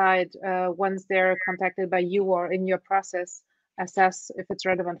their side, once they're contacted by you or in your process, assess if it's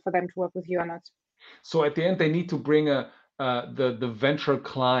relevant for them to work with you or not? So at the end, they need to bring the venture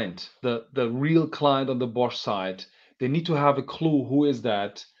client, the real client on the Bosch side. They need to have a clue who is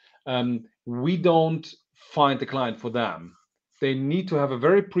that. We don't find the client for them. They need to have a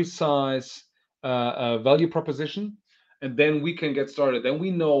very precise value proposition, and then we can get started. Then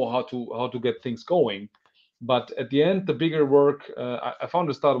we know how to get things going. But at the end, the bigger work, I found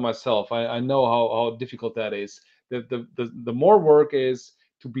the startup myself. I know how difficult that is. The more work is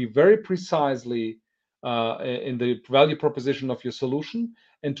to be very precisely in the value proposition of your solution,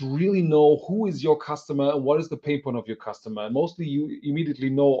 and to really know who is your customer and what is the pain point of your customer. And mostly you immediately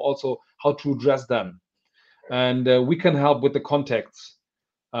know also how to address them. And we can help with the contacts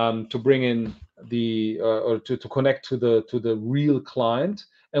to bring in or to connect to the real client.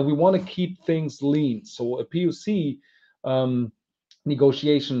 And we want to keep things lean. So a POC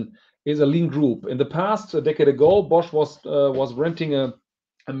negotiation is a lean group. In the past, a decade ago, Bosch was renting a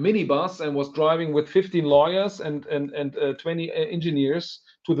minibus and was driving with 15 lawyers and 20 engineers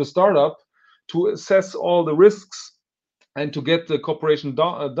to the startup to assess all the risks and to get the cooperation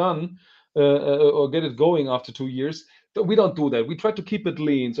done or get it going after 2 years. But we don't do that. We try to keep it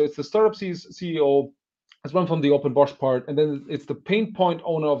lean. So it's the startup CEO, as one from the Open Bosch part, and then it's the pain point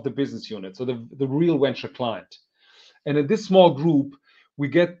owner of the business unit, so the real venture client. And in this small group, we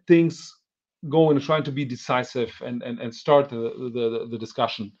get things going and trying to be decisive and start the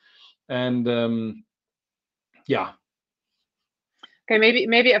discussion. And yeah. Okay,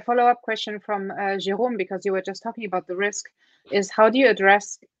 maybe a follow-up question from Jérôme, because you were just talking about the risk, is how do you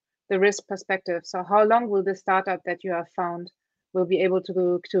address the risk perspective? So how long will the startup that you have found will be able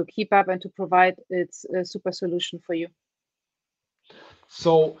to keep up and to provide its super solution for you?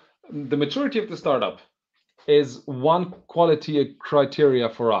 So the maturity of the startup is one quality criteria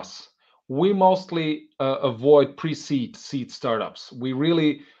for us. We mostly avoid seed startups. We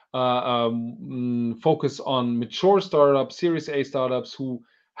really focus on mature startups, Series A startups who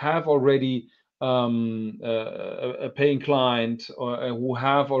have already a paying client, or who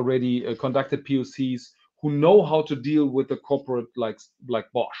have already conducted POCs, who know how to deal with the corporate like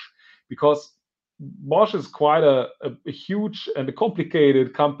Bosch, because Bosch is quite a huge and a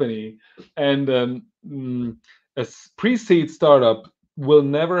complicated company, and a pre-seed startup will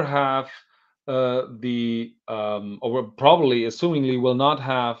never have or probably, assumingly, will not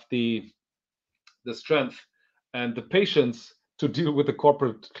have the strength and the patience to deal with a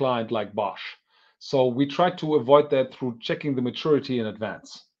corporate client like Bosch. So we try to avoid that through checking the maturity in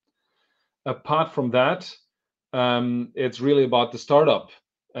advance. Apart from that, it's really about the startup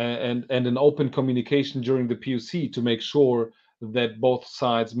and an open communication during the POC to make sure that both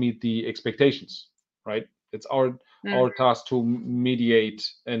sides meet the expectations, right? It's our task to mediate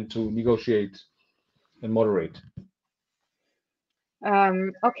and to negotiate and moderate.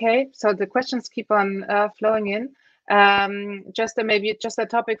 Okay, so the questions keep on flowing in. Maybe just a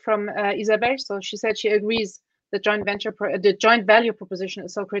topic from Isabel. So she said she agrees the the joint value proposition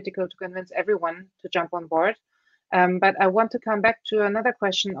is so critical to convince everyone to jump on board. But I want to come back to another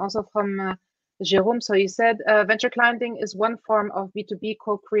question also from Jérôme. So you said venture clienting is one form of B2B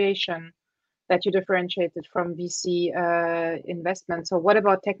co-creation that you differentiated from VC investment. So what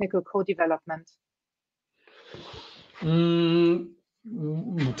about technical co-development? So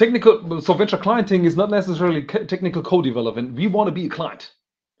venture clienting is not necessarily technical co-development. We want to be a client.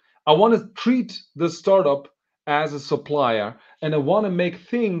 I want to treat the startup as a supplier, and I want to make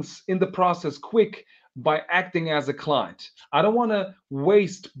things in the process quick by acting as a client. I don't want to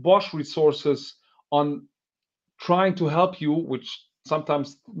waste Bosch resources on trying to help you, which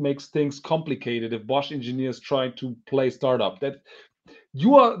sometimes makes things complicated if Bosch engineers try to play startup. That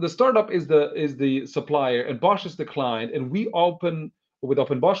you are the startup is the supplier and Bosch is the client, and with Open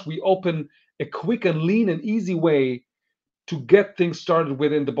Bosch we open a quick and lean and easy way to get things started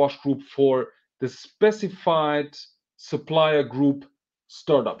within the Bosch group for the specified supplier group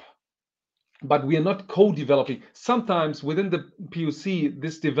startup. But we are not co-developing. Sometimes within the POC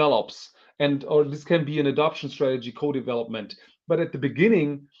this develops, or this can be an adoption strategy co-development. But at the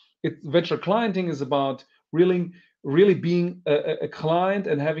beginning, venture clienting is about really being a client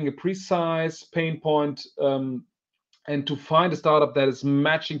and having a precise pain point, and to find a startup that is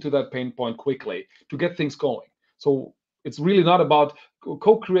matching to that pain point quickly to get things going. So it's really not about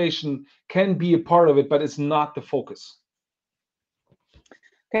co-creation, can be a part of it, but it's not the focus.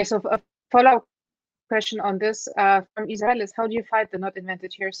 Okay, so a follow-up question on this from Isabel is, how do you fight the not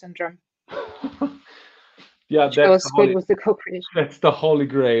invented here syndrome? Yeah, that's good with the co-creation. That's the holy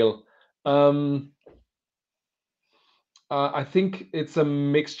grail. I think it's a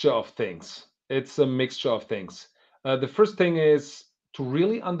mixture of things. The first thing is to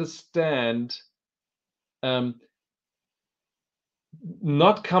really understand,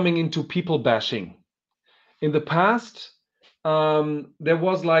 not coming into people bashing. In the past, there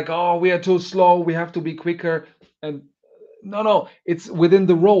was like, oh, we are too slow, we have to be quicker. And no, it's within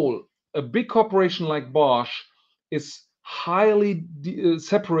the role. A big corporation like Bosch is highly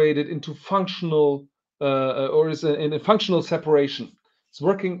separated into functional, or is in a functional separation. It's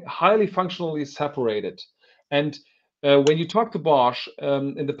working highly functionally separated. And when you talk to Bosch,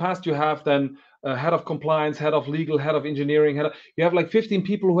 in the past you have then head of compliance, head of legal, head of engineering, you have like 15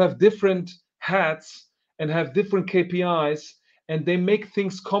 people who have different hats and have different KPIs, and they make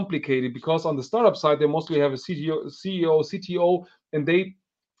things complicated because on the startup side they mostly have a CEO, CTO, and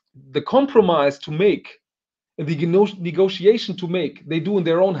the compromise to make and the negotiation to make they do in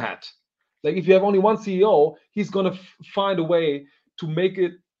their own hat. Like if you have only one CEO, he's going to find a way to make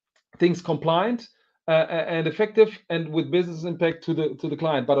things compliant and effective and with business impact to the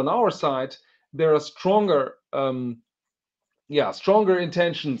client. But on our side, there are stronger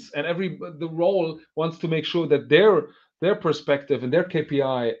intentions, and the role wants to make sure that their perspective and their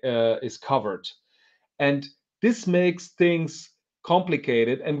KPI is covered, and this makes things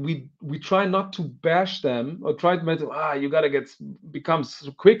complicated. And we try not to bash them or try to make you gotta become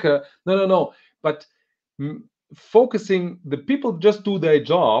quicker. No, but focusing the people just do their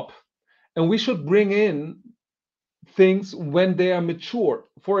job, and we should bring in things when they are mature.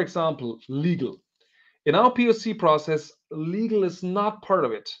 For example, legal. In our POC process, legal is not part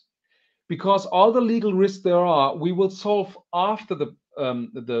of it, because all the legal risks there are, we will solve after the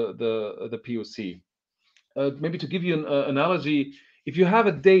POC. Maybe to give you an analogy, if you have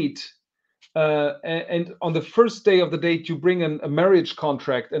a date, and on the first day of the date you bring a marriage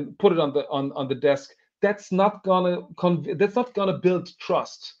contract and put it on the desk, that's not gonna build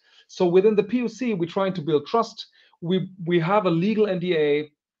trust. So within the POC, we're trying to build trust. We have a legal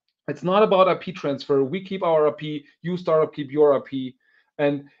NDA. It's not about IP transfer. We keep our IP, you startup keep your IP,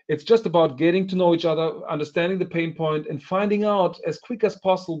 and it's just about getting to know each other, understanding the pain point, and finding out as quick as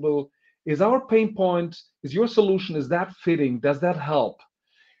possible, is our pain point, is your solution, is that fitting, does that help?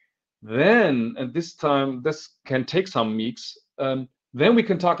 Then, and this time, this can take some weeks, then we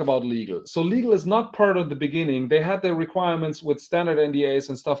can talk about legal. So legal is not part of the beginning. They had their requirements with standard NDAs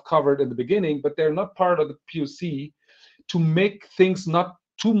and stuff covered in the beginning, but they're not part of the POC to make things not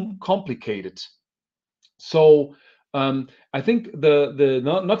too complicated. So I think the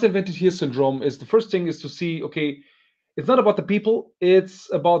not invented here syndrome is, the first thing is to see, okay, it's not about the people,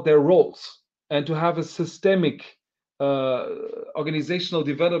 it's about their roles, and to have a systemic uh, organizational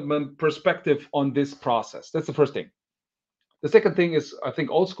development perspective on this process. That's the first thing. The second thing is, I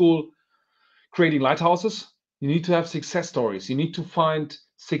think, old school, creating lighthouses. You need to have success stories. You need to find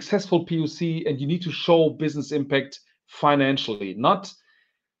successful POC, and you need to show business impact financially, not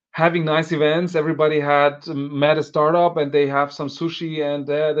having nice events. Everybody had met a startup and they have some sushi and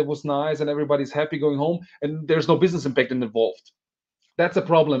that was nice and everybody's happy going home and there's no business impact involved. That's a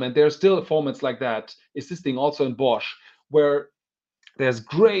problem. And there's still formats like that existing also in Bosch, where there's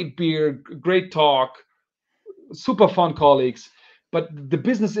great beer, great talk, super fun colleagues, but the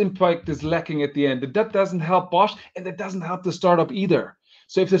business impact is lacking at the end. And that doesn't help Bosch, and that doesn't help the startup either.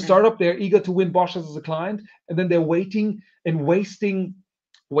 So if the startup, they're eager to win Bosch as a client, and then they're waiting and wasting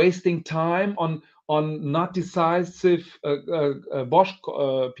time on not decisive Bosch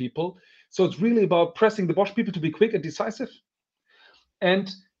people. So it's really about pressing the Bosch people to be quick and decisive, and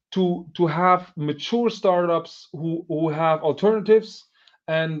to have mature startups who have alternatives,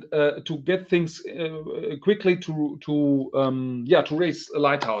 and to get things quickly to raise a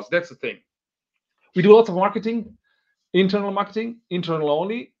lighthouse. That's the thing. We do lots of marketing, internal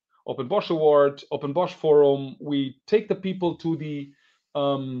only. Open Bosch Award, Open Bosch Forum. We take the people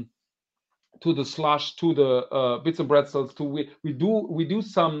um, to the slush, to the bits and pretzels. We do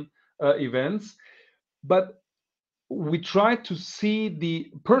some events, but we try to see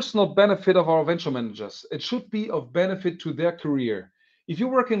the personal benefit of our venture managers. It should be of benefit to their career. If you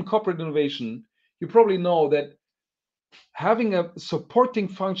work in corporate innovation, you probably know that having a supporting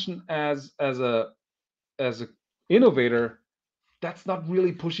function as a innovator, that's not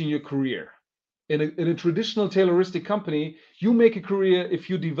really pushing your career. In a traditional Tayloristic company, you make a career if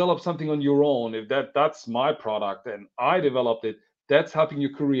you develop something on your own. If that's my product and I developed it, that's helping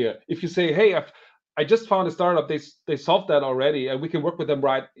your career. If you say, hey, I just found a startup, they solved that already, and we can work with them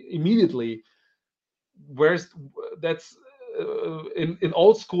right immediately. Whereas that's in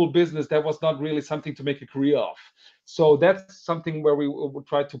old school business, that was not really something to make a career of. So that's something where we would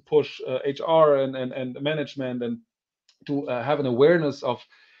try to push HR and management, and to have an awareness of,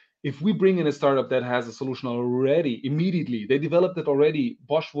 if we bring in a startup that has a solution already, immediately, they developed it already,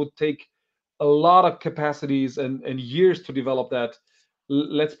 Bosch would take a lot of capacities and years to develop that.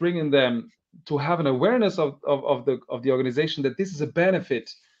 Let's bring in them to have an awareness of the organization, that this is a benefit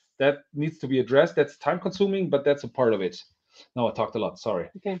that needs to be addressed. That's time consuming, but that's a part of it. Now I talked a lot, sorry.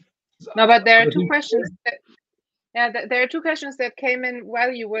 Okay. No, but there are two questions. There are two questions that came in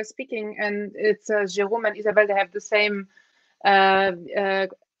while you were speaking, and it's Jerome and Isabel. They have the same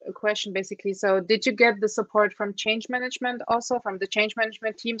question basically. So did you get the support from change management, also from the change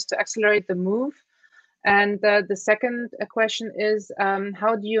management teams, to accelerate the move? And the second question is,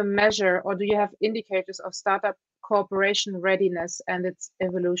 how do you measure, or do you have indicators of startup cooperation readiness and its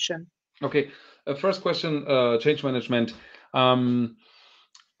evolution? Okay, first question, change management.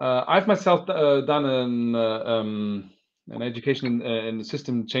 I've myself done an education in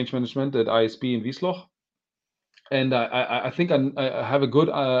system change management at ISB in Wiesloch, and I think I have a good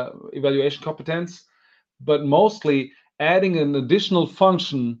evaluation competence, but mostly adding an additional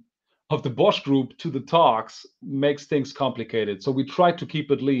function of the Bosch group to the talks makes things complicated. So we try to keep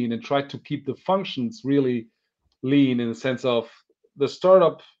it lean and try to keep the functions really lean, in the sense of the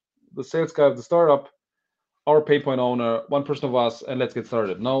startup, the sales guy of the startup, our pay point owner, one person of us, and let's get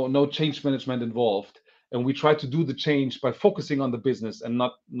started. No change management involved, and we try to do the change by focusing on the business and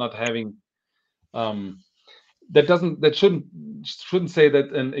not having that shouldn't say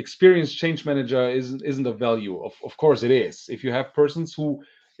that an experienced change manager isn't of value. Of course it is. If you have persons who,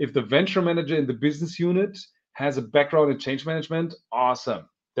 if the venture manager in the business unit has a background in change management, awesome.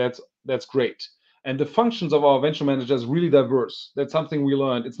 That's great. And the functions of our venture managers really diverse. That's something we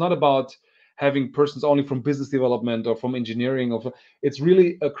learned. It's not about having persons only from business development or from engineering. It's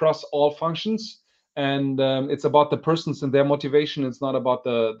really across all functions, and it's about the persons and their motivation. It's not about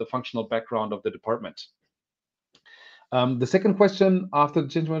the functional background of the department. The second question after the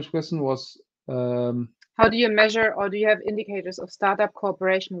change management question was, how do you measure, or do you have indicators of startup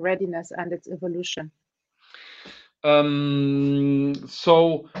cooperation readiness and its evolution? So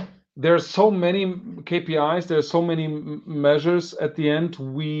there's so many KPIs, there's so many measures. At the end,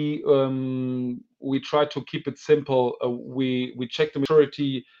 we try to keep it simple. We check the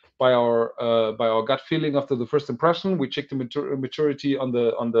maturity by our gut feeling after the first impression. We check the maturity on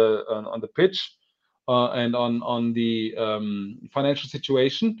the pitch, and on the financial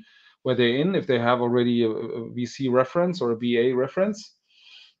situation where they're in, if they have already a VC reference or a VA reference.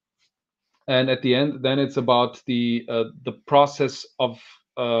 And at the end, then it's about the process of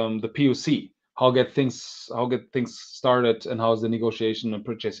the POC. How get things started, and how's the negotiation and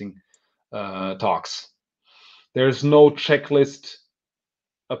purchasing talks. There's no checklist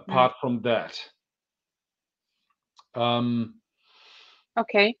apart from that.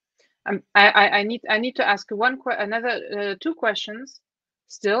 Okay, I need to ask another two questions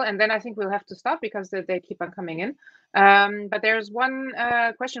still, and then I think we'll have to stop because they keep on coming in. But there's one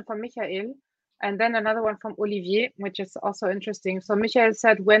question from Michael, and then another one from Olivier, which is also interesting. So Michael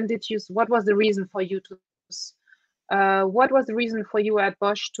said, what was the reason for you at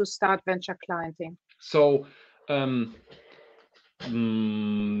Bosch to start venture clienting? So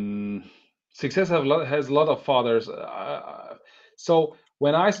success has a lot of fathers. So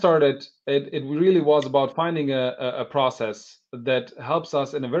when I started, it really was about finding a process that helps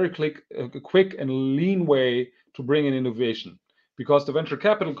us in a very quick and lean way to bring in innovation. Because the venture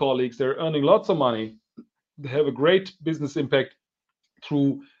capital colleagues, they're earning lots of money. They have a great business impact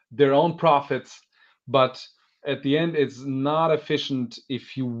through their own profits. But at the end, it's not efficient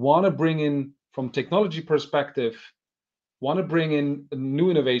if you want to bring in, from technology perspective, want to bring in a new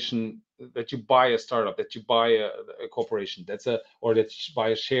innovation, that you buy a startup, that you buy a corporation, or that you buy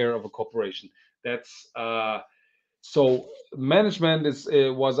a share of a corporation. That's so management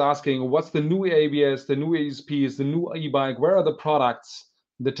was asking, what's the new ABS, the new ASPs, the new e-bike? Where are the products,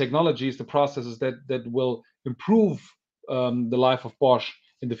 the technologies, the processes that will improve the life of Bosch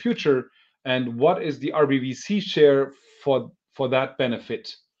in the future? And what is the RBVC share for that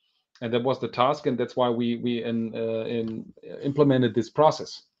benefit? And that was the task, and that's why we implemented this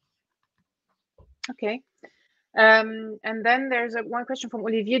process. Okay. And then there's one question from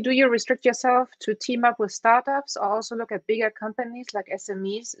Olivier. Do you restrict yourself to team up with startups, or also look at bigger companies like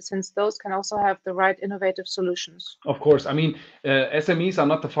SMEs, since those can also have the right innovative solutions? Of course. I mean, SMEs are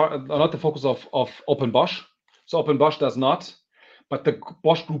not the focus of Open Bosch. So Open Bosch does not, but the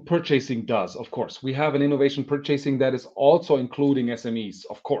Bosch Group purchasing does, of course. We have an innovation purchasing that is also including SMEs,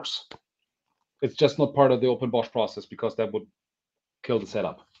 of course. It's just not part of the Open Bosch process, because that would kill the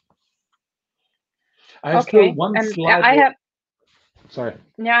setup. I have still one slide. Sorry.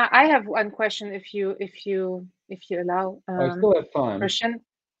 Yeah, I have one question if you allow. I still have time. Christian.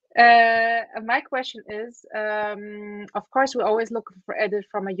 My question is, of course, we always look for it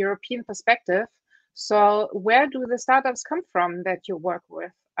from a European perspective. So where do the startups come from that you work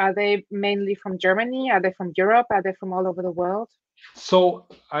with? Are they mainly from Germany? Are they from Europe? Are they from all over the world? So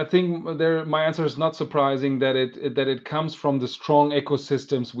I think my answer is not surprising, that it comes from the strong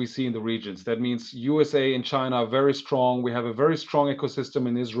ecosystems we see in the regions. That means USA and China are very strong. We have a very strong ecosystem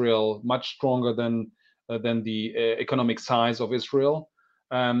in Israel, much stronger than the economic size of Israel.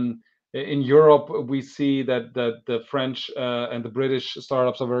 In Europe, we see that the French and the British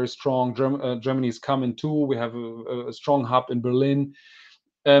startups are very strong. Germany is coming too. We have a strong hub in Berlin.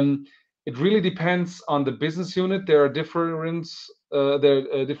 It really depends on the business unit. There are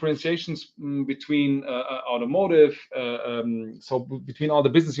differentiations between automotive, so between all the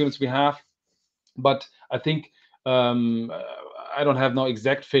business units we have. But I think I don't have no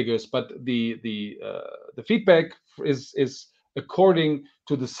exact figures, but the feedback is according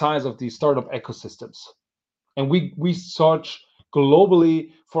to the size of the startup ecosystems. And we search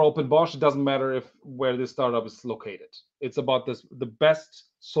globally for Open Bosch. It doesn't matter where this startup is located. It's about the best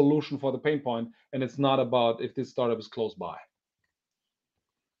solution for the pain point, and it's not about if this startup is close by.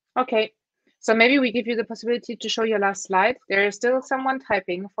 Okay, so maybe we give you the possibility to show your last slide. There is still someone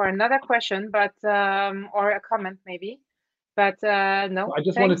typing for another question, but or a comment maybe, but no. I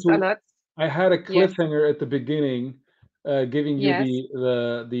just thanks wanted to. A lot. I had a cliffhanger at the beginning, giving you Yes.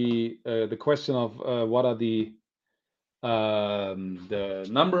 the question of what are the the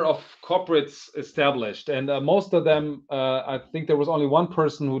number of corporates established, and most of them, I think there was only one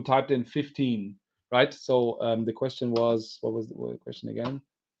person who typed in 15, right? So the question was, what was the question again?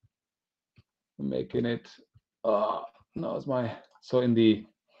 Making it. No, it's my. So in the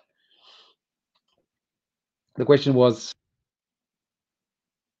question was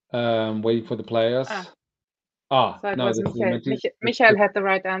waiting for the players. So it No, was this Michael. Michael had the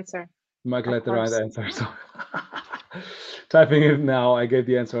right answer. Michael had the right answer. So typing it now, I gave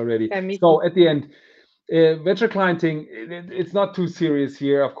the answer already. Yeah, me So too. at the end, venture clienting, it's not too serious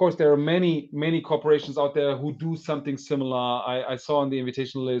here. Of course, there are many corporations out there who do something similar. I saw on the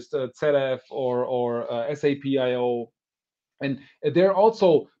invitation list ZF or SAPIO, and they're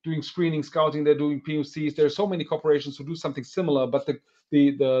also doing screening, scouting. They're doing POCs. There are so many corporations who do something similar. But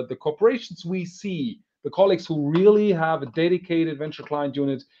the corporations we see, the colleagues who really have a dedicated venture client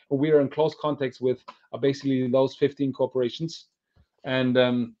unit, and we are in close contact with, are basically those 15 corporations, and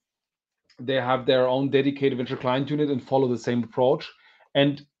they have their own dedicated venture client unit and follow the same approach.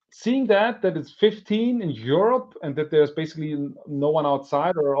 And seeing that it's 15 in Europe, and that there's basically no one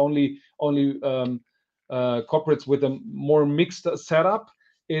outside, or only corporates with a more mixed setup,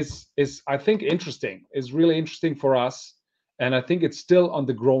 is I think interesting. Is really interesting for us, and I think it's still on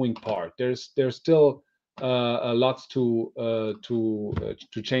the growing part. There's still lots to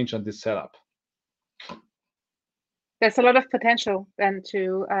change on this setup. There's a lot of potential then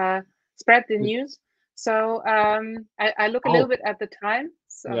to spread the news. So I look a little bit at the time.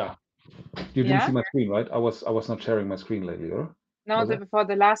 So yeah, you didn't see my screen, right? I was not sharing my screen lately, or no, before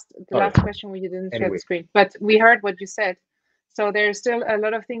the last question where you didn't share the screen, but we heard what you said. So there's still a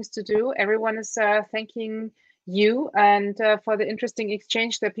lot of things to do. Everyone is thanking you and for the interesting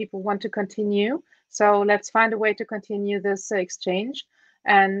exchange that people want to continue. So let's find a way to continue this exchange.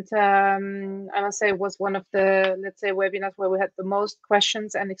 And I must say it was one of the, let's say, webinars where we had the most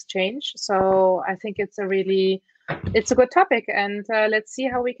questions and exchange. So I think it's a good topic, and let's see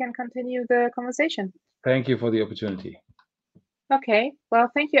how we can continue the conversation. Thank you for the opportunity. Okay,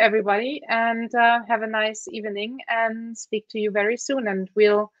 well, thank you, everybody, and have a nice evening, and speak to you very soon. And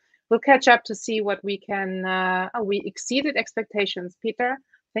we'll catch up to see what we can. We exceeded expectations, Peter.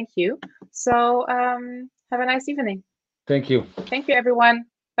 Thank you. So have a nice evening. Thank you. Thank you, everyone.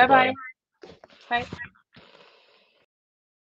 Bye-bye. Bye.